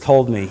Spirit has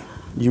told me,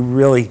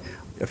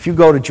 if you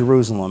go to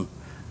Jerusalem,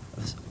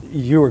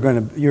 you're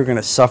going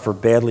to suffer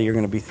badly. You're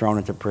going to be thrown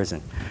into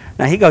prison.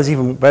 Now, he goes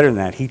even better than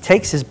that. He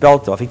takes his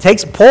belt off. He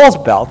takes Paul's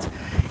belt.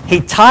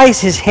 He ties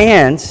his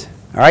hands,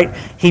 all right?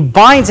 He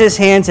binds his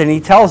hands, and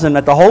he tells him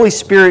that the Holy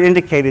Spirit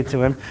indicated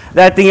to him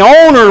that the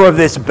owner of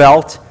this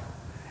belt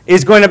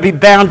is going to be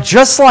bound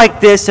just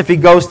like this if he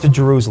goes to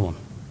Jerusalem.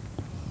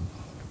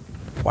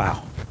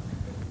 Wow.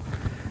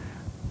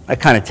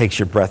 That kind of takes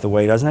your breath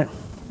away, doesn't it?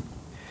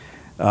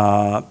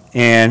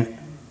 And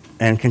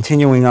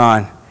continuing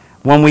on,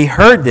 when we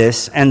heard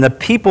this, and the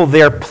people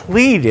there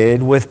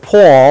pleaded with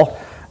Paul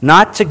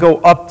not to go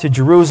up to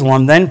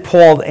Jerusalem, then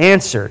Paul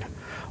answered,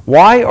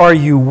 "Why are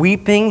you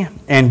weeping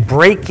and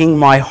breaking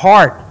my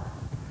heart?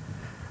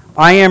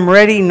 I am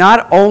ready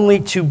not only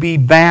to be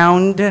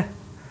bound,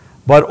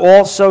 but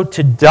also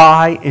to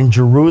die in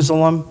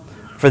Jerusalem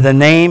for the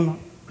name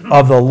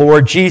of the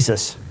Lord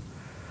Jesus."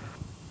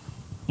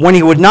 When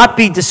he would not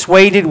be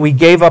dissuaded, we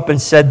gave up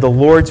and said, "The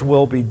Lord's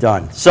will be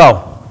done."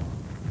 So,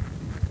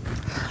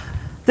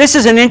 this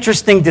is an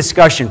interesting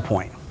discussion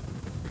point.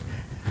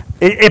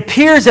 It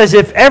appears as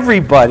if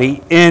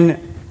everybody in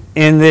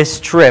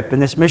this trip, in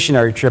this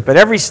missionary trip, at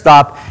every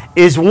stop,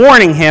 is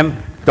warning him,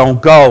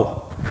 don't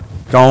go,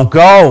 don't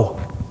go,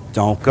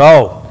 don't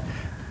go.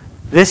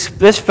 This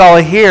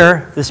fella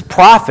here, this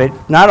prophet,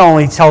 not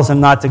only tells him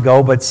not to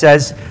go, but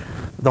says,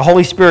 the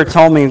Holy Spirit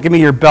told me, give me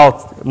your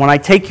belt. When I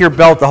take your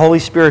belt, the Holy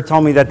Spirit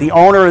told me that the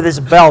owner of this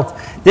belt,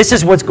 this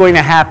is what's going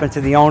to happen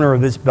to the owner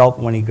of this belt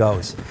when he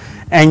goes.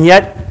 And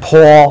yet,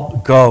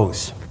 Paul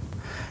goes.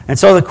 And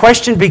so the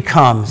question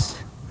becomes,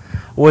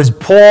 was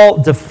Paul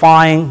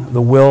defying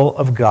the will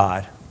of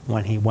God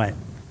when he went?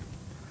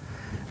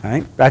 All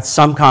right? That's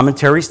some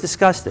commentaries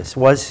discuss this.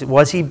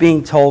 Was he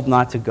being told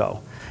not to go?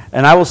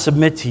 And I will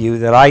submit to you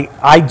that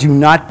I do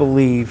not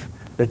believe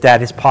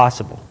that is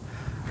possible.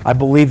 I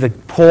believe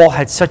that Paul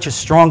had such a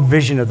strong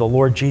vision of the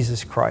Lord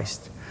Jesus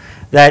Christ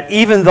that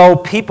even though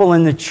people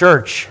in the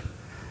church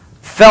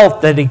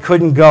felt that he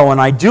couldn't go,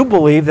 and I do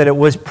believe that it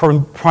was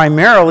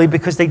primarily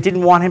because they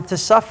didn't want him to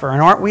suffer.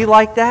 And aren't we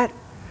like that?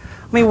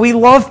 We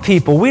love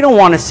people. We don't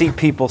want to see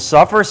people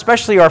suffer,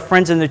 especially our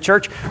friends in the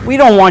church. We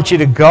don't want you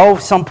to go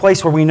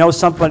someplace where we know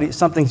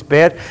something's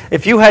bad.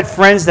 If you had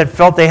friends that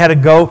felt they had to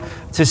go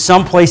to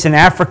someplace in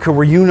Africa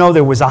where you know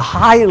there was a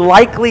high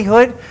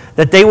likelihood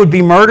that they would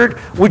be murdered,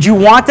 would you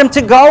want them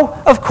to go?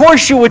 Of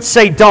course you would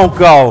say, don't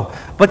go.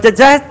 But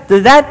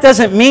that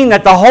doesn't mean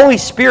that the Holy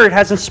Spirit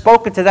hasn't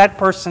spoken to that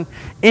person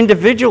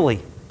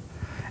individually.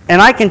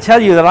 And I can tell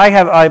you that I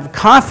have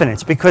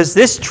confidence because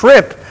this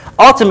trip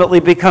ultimately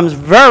becomes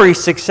very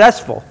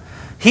successful.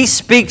 He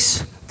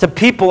speaks to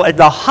people at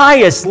the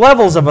highest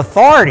levels of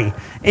authority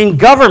in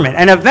government.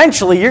 And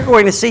eventually you're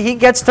going to see he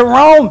gets to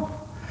Rome.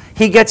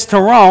 He gets to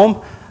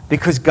Rome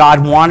because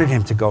God wanted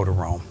him to go to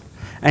Rome.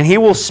 And he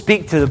will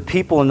speak to the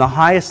people in the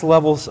highest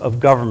levels of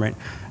government.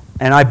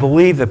 And I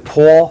believe that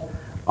Paul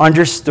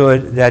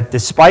understood that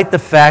despite the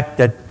fact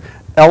that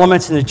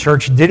elements in the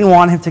church didn't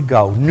want him to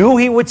go, knew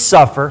he would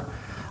suffer,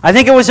 I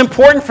think it was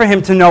important for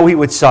him to know he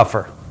would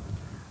suffer.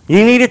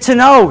 You needed to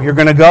know you're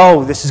going to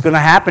go. This is going to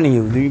happen to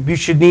you.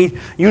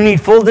 You need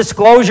full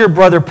disclosure,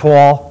 Brother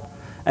Paul.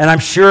 And I'm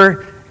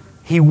sure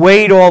he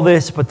weighed all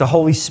this, but the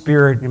Holy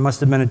Spirit, it must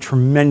have been a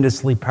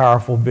tremendously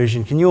powerful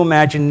vision. Can you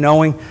imagine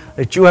knowing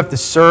that you have to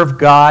serve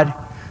God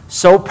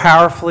so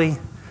powerfully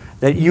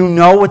that you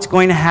know what's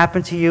going to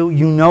happen to you?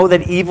 You know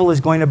that evil is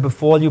going to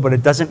befall you, but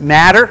it doesn't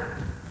matter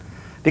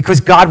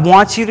because God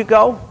wants you to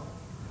go?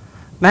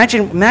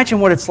 Imagine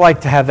what it's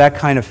like to have that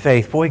kind of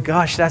faith. Boy,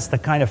 gosh, that's the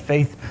kind of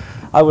faith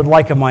I would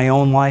like in my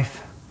own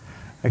life.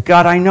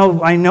 God, I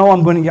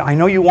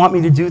know you want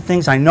me to do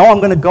things. I know I'm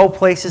going to go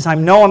places. I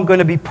know I'm going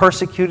to be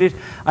persecuted.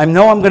 I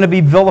know I'm going to be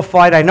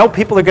vilified. I know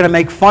people are going to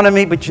make fun of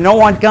me, but you know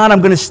what, God, I'm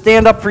going to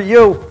stand up for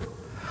you.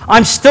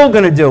 I'm still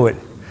going to do it.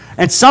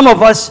 And some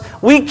of us,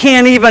 we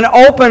can't even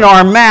open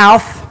our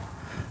mouth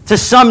to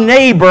some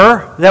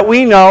neighbor that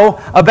we know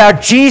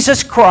about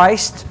Jesus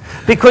Christ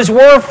because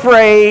we're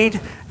afraid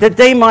that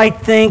they might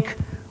think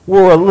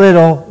we're a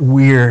little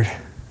weird.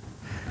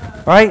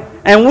 Right?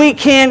 And we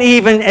can't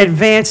even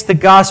advance the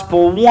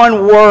gospel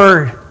one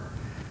word.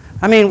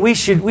 We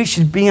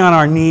should be on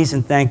our knees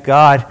and thank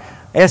God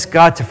ask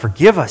God to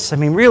forgive us. I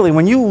mean, really,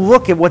 when you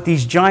look at what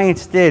these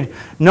giants did,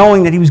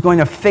 knowing that he was going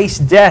to face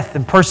death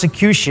and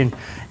persecution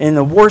in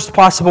the worst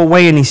possible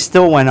way, and he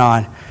still went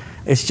on,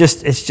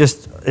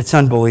 it's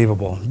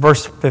unbelievable.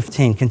 Verse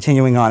 15,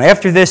 continuing on.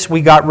 After this,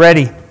 we got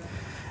ready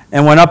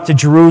and went up to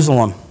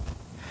Jerusalem.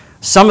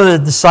 Some of the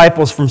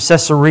disciples from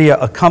Caesarea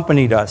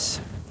accompanied us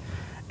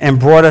and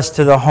brought us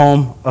to the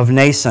home of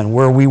Nason,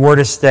 where we were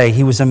to stay.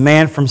 He was a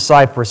man from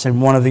Cyprus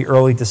and one of the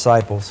early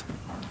disciples.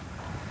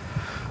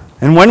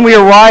 And when we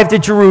arrived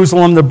at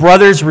Jerusalem, the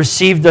brothers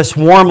received us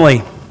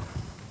warmly.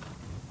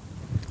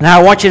 Now,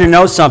 I want you to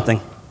know something.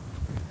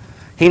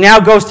 He now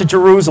goes to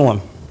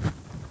Jerusalem.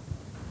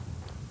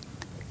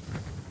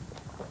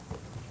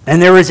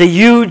 And there is a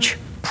huge,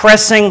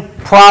 pressing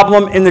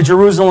problem in the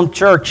Jerusalem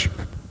church.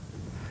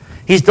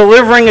 He's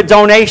delivering a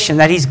donation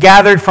that he's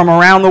gathered from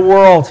around the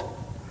world.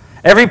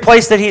 Every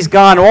place that he's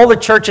gone, all the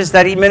churches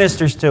that he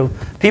ministers to,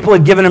 people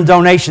had given him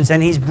donations,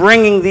 and he's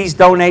bringing these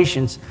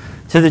donations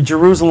to the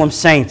Jerusalem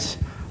saints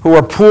who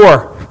are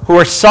poor, who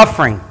are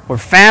suffering, where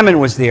famine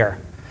was there.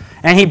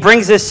 And he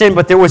brings this in,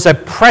 but there was a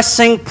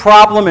pressing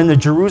problem in the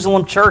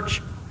Jerusalem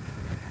church.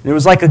 It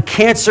was like a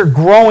cancer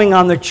growing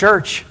on the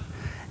church.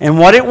 And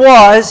what it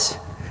was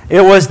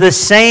the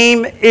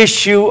same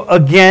issue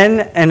again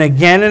and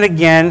again and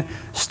again,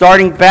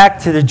 starting back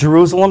to the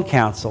Jerusalem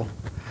Council.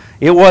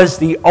 It was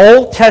the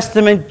Old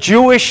Testament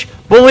Jewish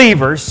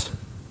believers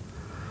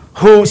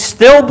who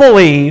still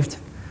believed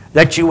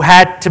that you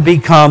had to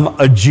become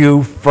a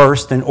Jew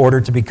first in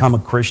order to become a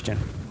Christian.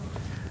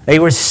 They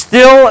were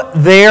still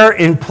there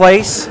in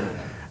place,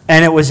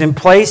 and it was in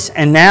place,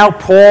 and now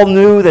Paul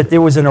knew that there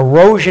was an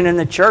erosion in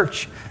the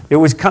church. There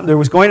was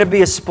going to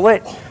be a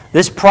split.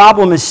 This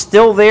problem is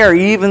still there,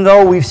 even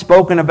though we've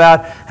spoken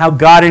about how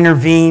God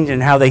intervened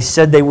and how they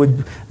said they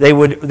would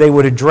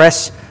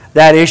address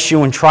that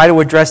issue and try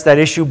to address that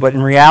issue, but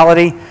in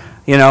reality,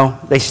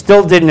 they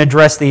still didn't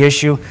address the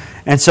issue.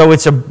 And so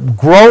it's a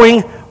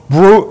growing,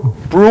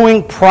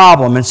 brewing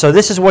problem. And so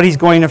this is what he's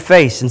going to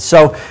face. And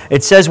so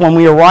it says, when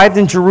we arrived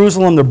in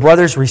Jerusalem, the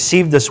brothers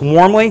received us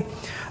warmly.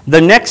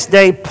 The next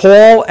day,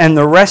 Paul and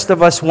the rest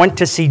of us went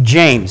to see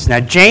James. Now,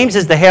 James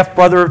is the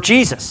half-brother of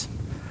Jesus.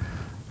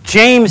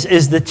 James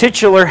is the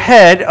titular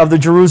head of the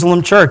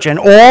Jerusalem church, and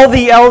all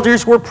the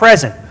elders were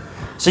present.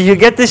 So you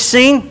get this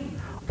scene?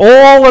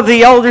 All of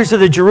the elders of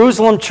the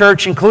Jerusalem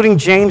church, including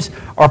James,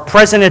 are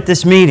present at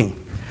this meeting.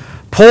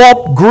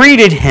 Paul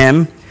greeted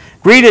them,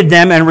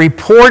 and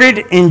reported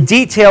in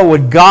detail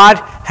what God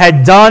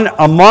had done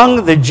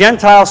among the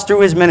Gentiles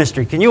through his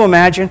ministry. Can you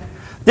imagine?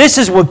 This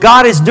is what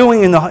God is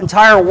doing in the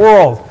entire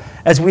world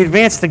as we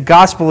advance the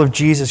gospel of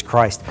Jesus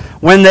Christ.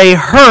 When they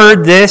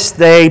heard this,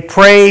 they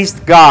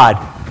praised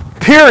God.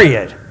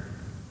 Period.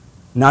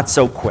 Not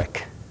so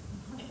quick.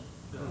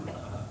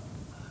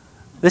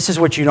 This is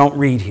what you don't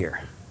read here.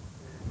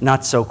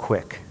 Not so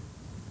quick.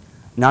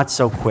 Not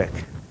so quick.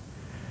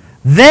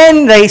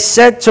 Then they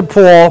said to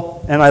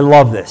Paul, and I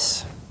love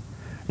this.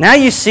 Now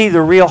you see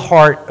the real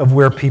heart of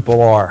where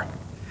people are.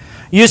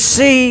 You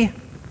see,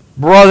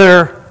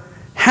 brother,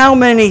 how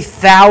many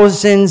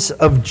thousands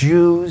of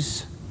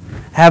Jews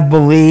have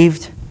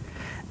believed,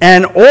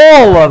 and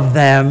all of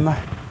them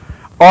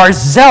are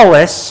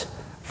zealous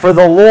for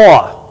the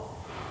law.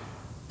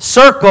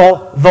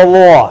 Circle the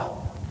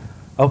law.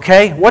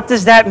 Okay? What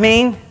does that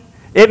mean?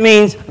 It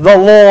means the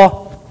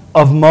law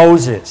of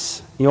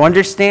Moses. You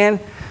understand?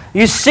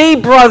 You see,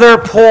 Brother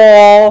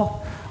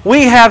Paul,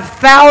 we have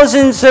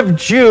thousands of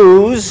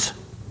Jews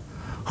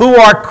who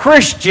are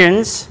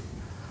Christians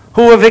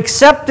who have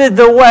accepted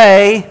the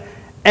way,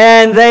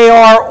 and they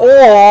are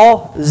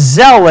all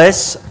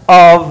zealous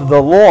of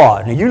the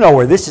law. Now, you know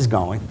where this is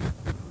going.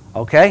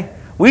 Okay?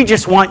 We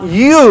just want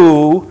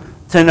you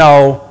to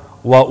know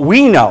what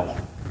we know.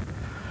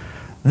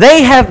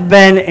 They have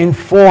been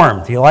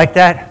informed. Do you like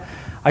that?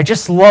 I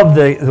just love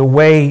the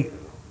way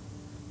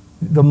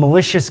the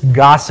malicious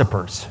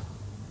gossipers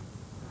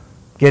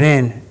get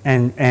in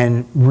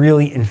and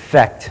really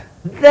infect.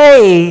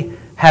 They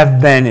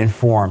have been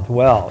informed.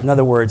 Well, in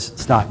other words,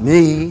 it's not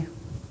me.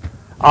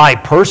 I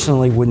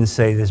personally wouldn't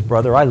say this,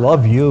 brother. I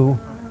love you.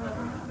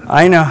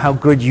 I know how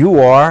good you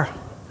are.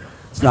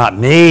 It's not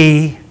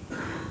me.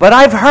 But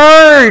I've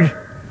heard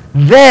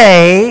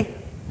they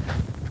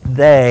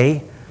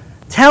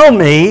tell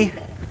me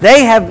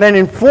they have been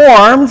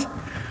informed.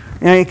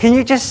 Can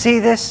you just see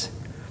this?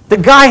 The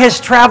guy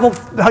has traveled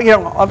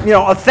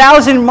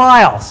 1,000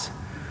 miles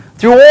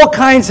through all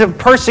kinds of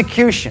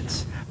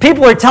persecutions.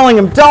 People are telling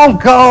him,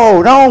 don't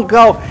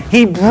go.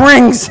 He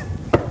brings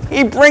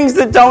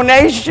the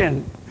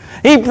donation.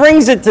 He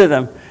brings it to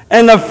them.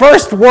 And the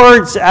first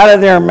words out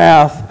of their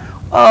mouth,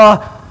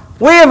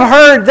 we have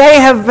heard, they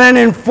have been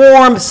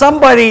informed,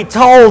 somebody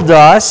told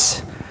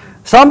us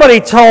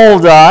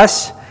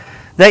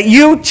that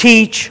you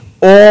teach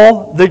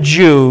all the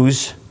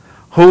Jews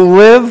who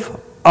live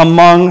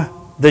among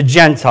the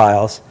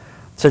Gentiles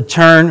to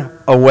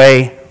turn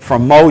away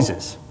from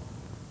Moses.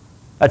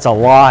 That's a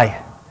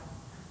lie.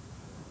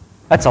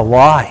 That's a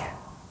lie.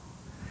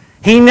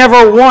 He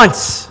never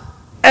once,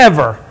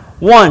 ever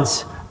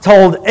once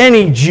told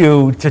any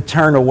Jew to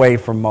turn away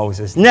from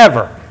Moses.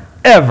 Never,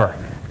 ever,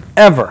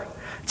 ever.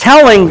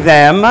 Telling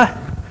them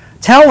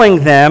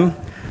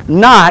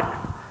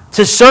not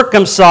to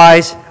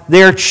circumcise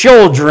their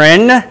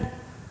children,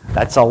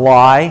 that's a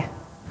lie,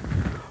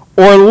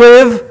 or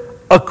live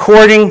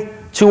according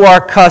to our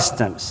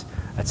customs.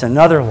 That's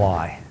another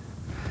lie.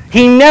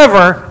 He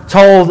never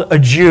told a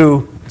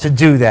Jew to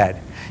do that.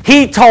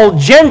 He told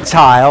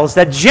Gentiles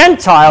that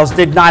Gentiles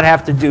did not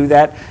have to do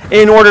that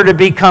in order to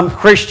become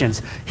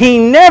Christians. He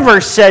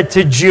never said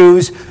to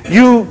Jews,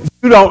 you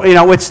don't,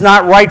 it's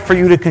not right for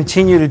you to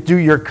continue to do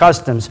your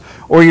customs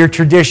or your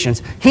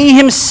traditions. He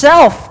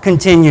himself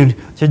continued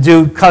to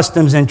do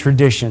customs and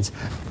traditions.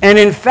 And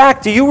in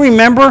fact, do you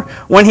remember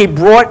when he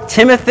brought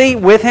Timothy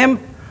with him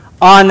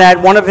on that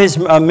one of his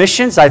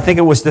missions? I think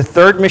it was the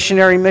third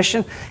missionary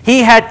mission. He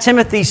had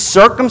Timothy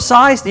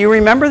circumcised. Do you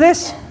remember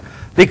this?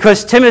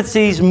 Because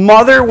Timothy's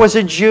mother was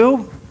a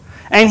Jew,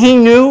 and he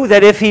knew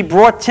that if he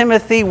brought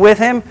Timothy with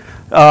him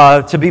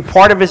to be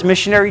part of his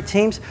missionary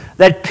teams,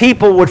 that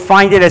people would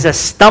find it as a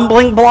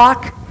stumbling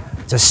block.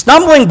 It's a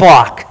stumbling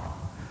block.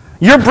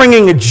 You're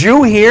bringing a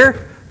Jew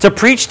here to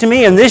preach to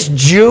me, and this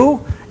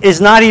Jew is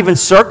not even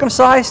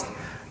circumcised?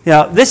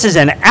 This is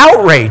an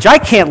outrage. I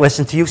can't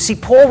listen to you. See,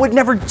 Paul would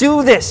never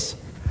do this.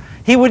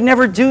 He would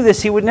never do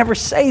this. He would never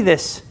say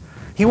this.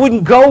 He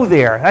wouldn't go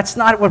there. That's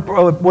not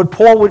what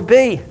Paul would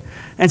be.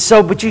 And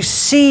so, but you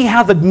see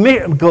how the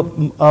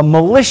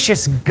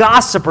malicious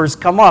gossipers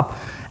come up.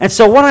 And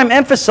so what I'm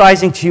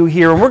emphasizing to you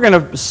here, and we're going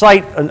to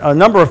cite a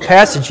number of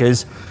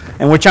passages,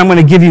 and which I'm going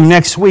to give you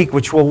next week,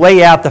 which will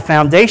lay out the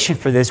foundation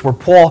for this,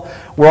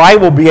 where I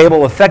will be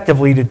able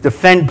effectively to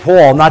defend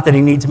Paul, not that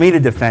he needs me to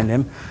defend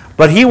him,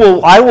 but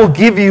I will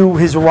give you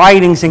his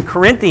writings in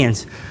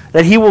Corinthians,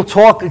 that he will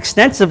talk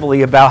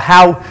extensively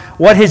about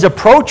what his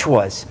approach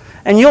was.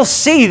 And you'll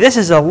see this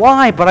is a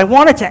lie, but I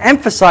wanted to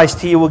emphasize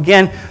to you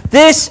again,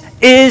 this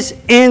is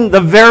in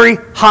the very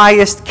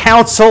highest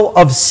council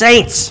of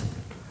saints.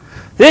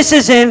 This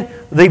is in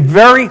the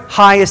very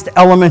highest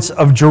elements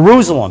of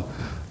Jerusalem.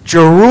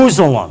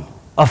 Jerusalem,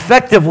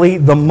 effectively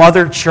the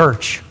mother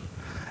church.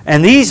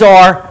 And these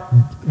are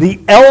the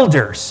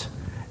elders.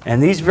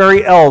 And these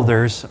very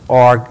elders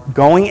are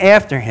going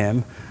after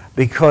him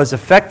because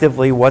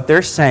effectively what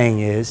they're saying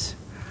is,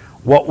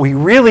 what we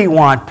really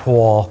want,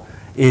 Paul,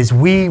 is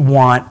we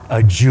want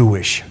a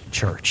Jewish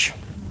church.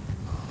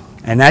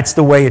 And that's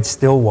the way it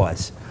still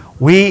was.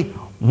 We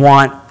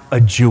want a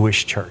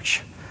Jewish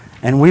church.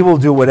 And we will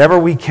do whatever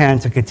we can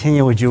to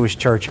continue a Jewish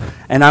church.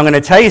 And I'm going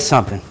to tell you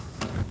something.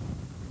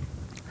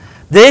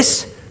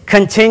 This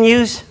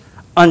continues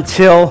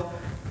until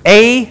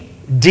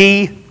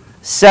AD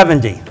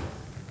 70.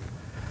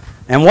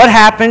 And what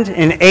happened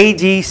in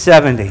AD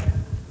 70?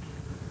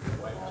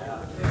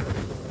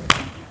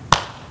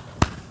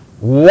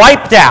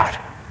 Wiped out.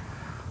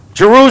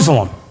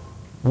 Jerusalem,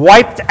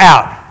 wiped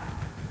out.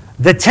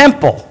 The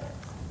temple,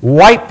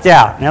 wiped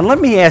out. Now let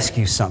me ask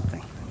you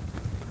something.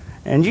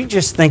 And you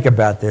just think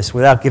about this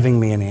without giving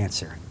me an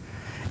answer.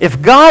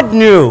 If God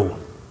knew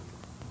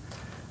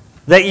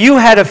that you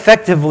had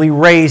effectively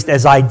raised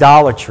as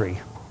idolatry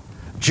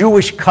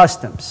Jewish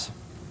customs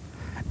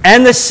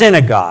and the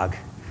synagogue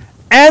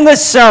and the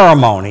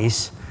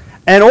ceremonies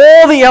and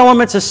all the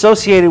elements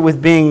associated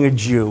with being a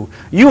Jew,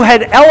 you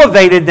had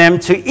elevated them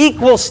to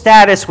equal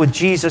status with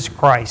Jesus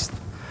Christ,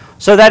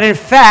 so that in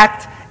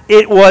fact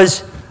it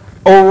was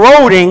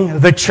eroding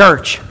the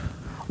church.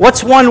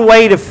 What's one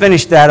way to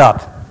finish that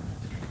up?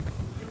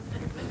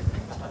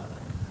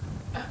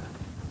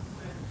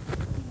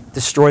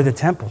 Destroy the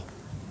temple.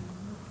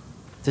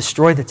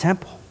 Destroy the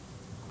temple.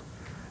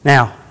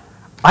 Now,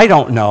 I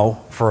don't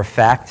know for a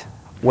fact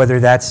whether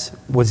that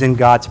was in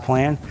God's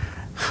plan.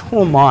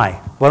 Oh my.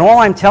 But all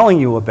I'm telling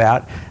you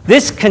about,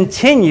 this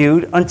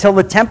continued until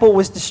the temple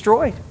was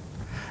destroyed.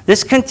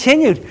 This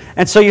continued.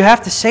 And so you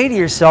have to say to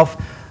yourself,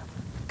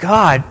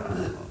 God,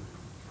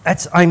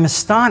 I'm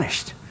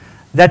astonished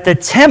that the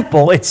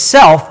temple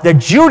itself, that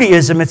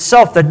Judaism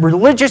itself, that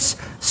religious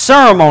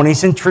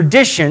ceremonies and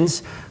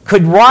traditions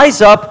could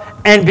rise up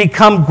and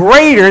become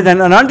greater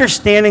than an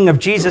understanding of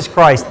Jesus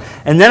Christ.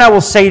 And then I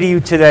will say to you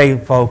today,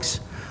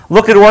 folks,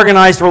 look at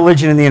organized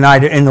religion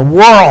in the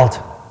world,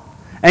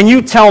 and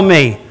you tell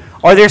me,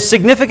 are there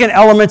significant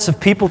elements of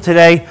people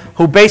today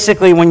who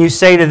basically, when you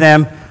say to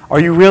them, are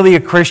you really a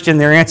Christian,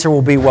 their answer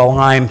will be, well,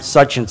 I'm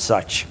such and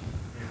such.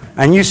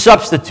 And you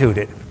substitute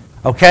it,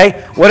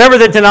 okay? Whatever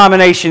the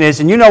denomination is,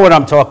 and you know what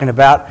I'm talking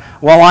about,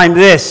 well, I'm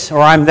this or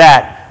I'm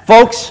that.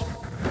 Folks,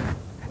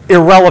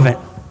 irrelevant.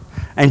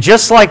 And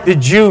just like the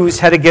Jews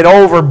had to get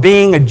over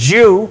being a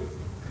Jew,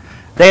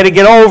 they had to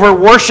get over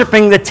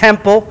worshiping the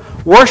temple,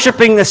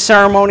 worshiping the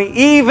ceremony,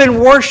 even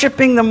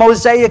worshiping the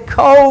Mosaic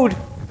Code.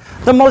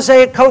 The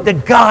Mosaic Code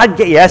that God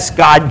gave. Yes,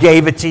 God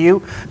gave it to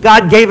you.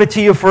 God gave it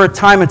to you for a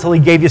time until he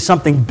gave you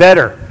something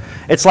better.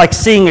 It's like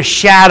seeing a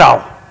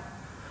shadow.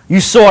 You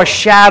saw a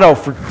shadow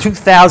for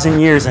 2,000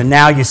 years and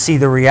now you see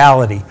the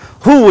reality.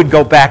 Who would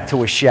go back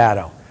to a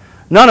shadow?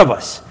 None of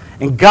us.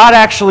 And God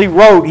actually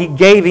wrote,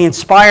 He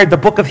inspired the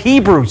book of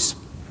Hebrews.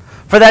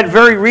 For that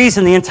very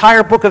reason, the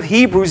entire book of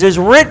Hebrews is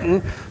written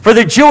for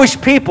the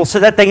Jewish people so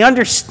that they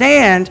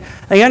understand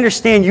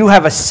you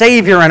have a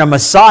Savior and a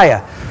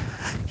Messiah.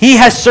 He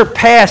has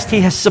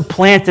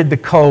supplanted the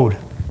code.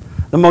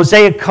 The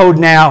Mosaic code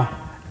now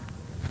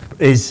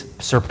is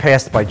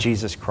surpassed by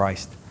Jesus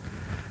Christ.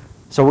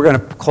 So we're going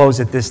to close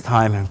at this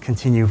time and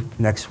continue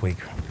next week.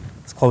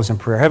 Let's close in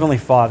prayer. Heavenly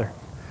Father,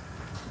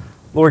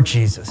 Lord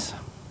Jesus,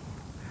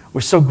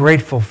 we're so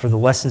grateful for the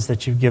lessons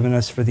that you've given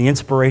us, for the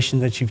inspiration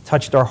that you've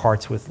touched our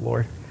hearts with,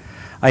 Lord.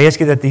 I ask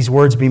you that these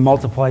words be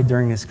multiplied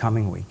during this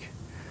coming week.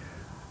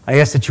 I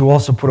ask that you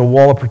also put a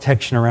wall of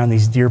protection around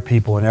these dear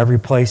people in every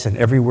place and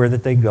everywhere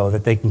that they go,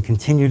 that they can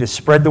continue to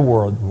spread the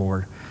word,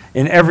 Lord,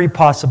 in every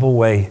possible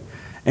way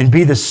and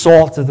be the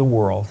salt of the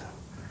world,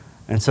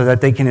 and so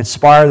that they can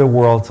inspire the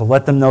world to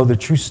let them know the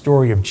true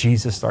story of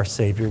Jesus, our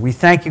Savior. We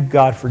thank you,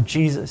 God, for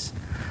Jesus.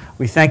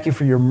 We thank you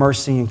for your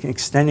mercy in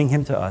extending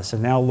him to us.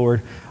 And now,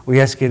 Lord,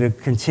 we ask you to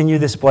continue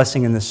this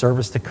blessing in the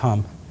service to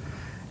come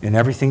in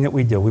everything that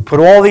we do. We put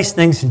all these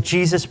things in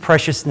Jesus'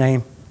 precious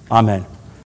name. Amen.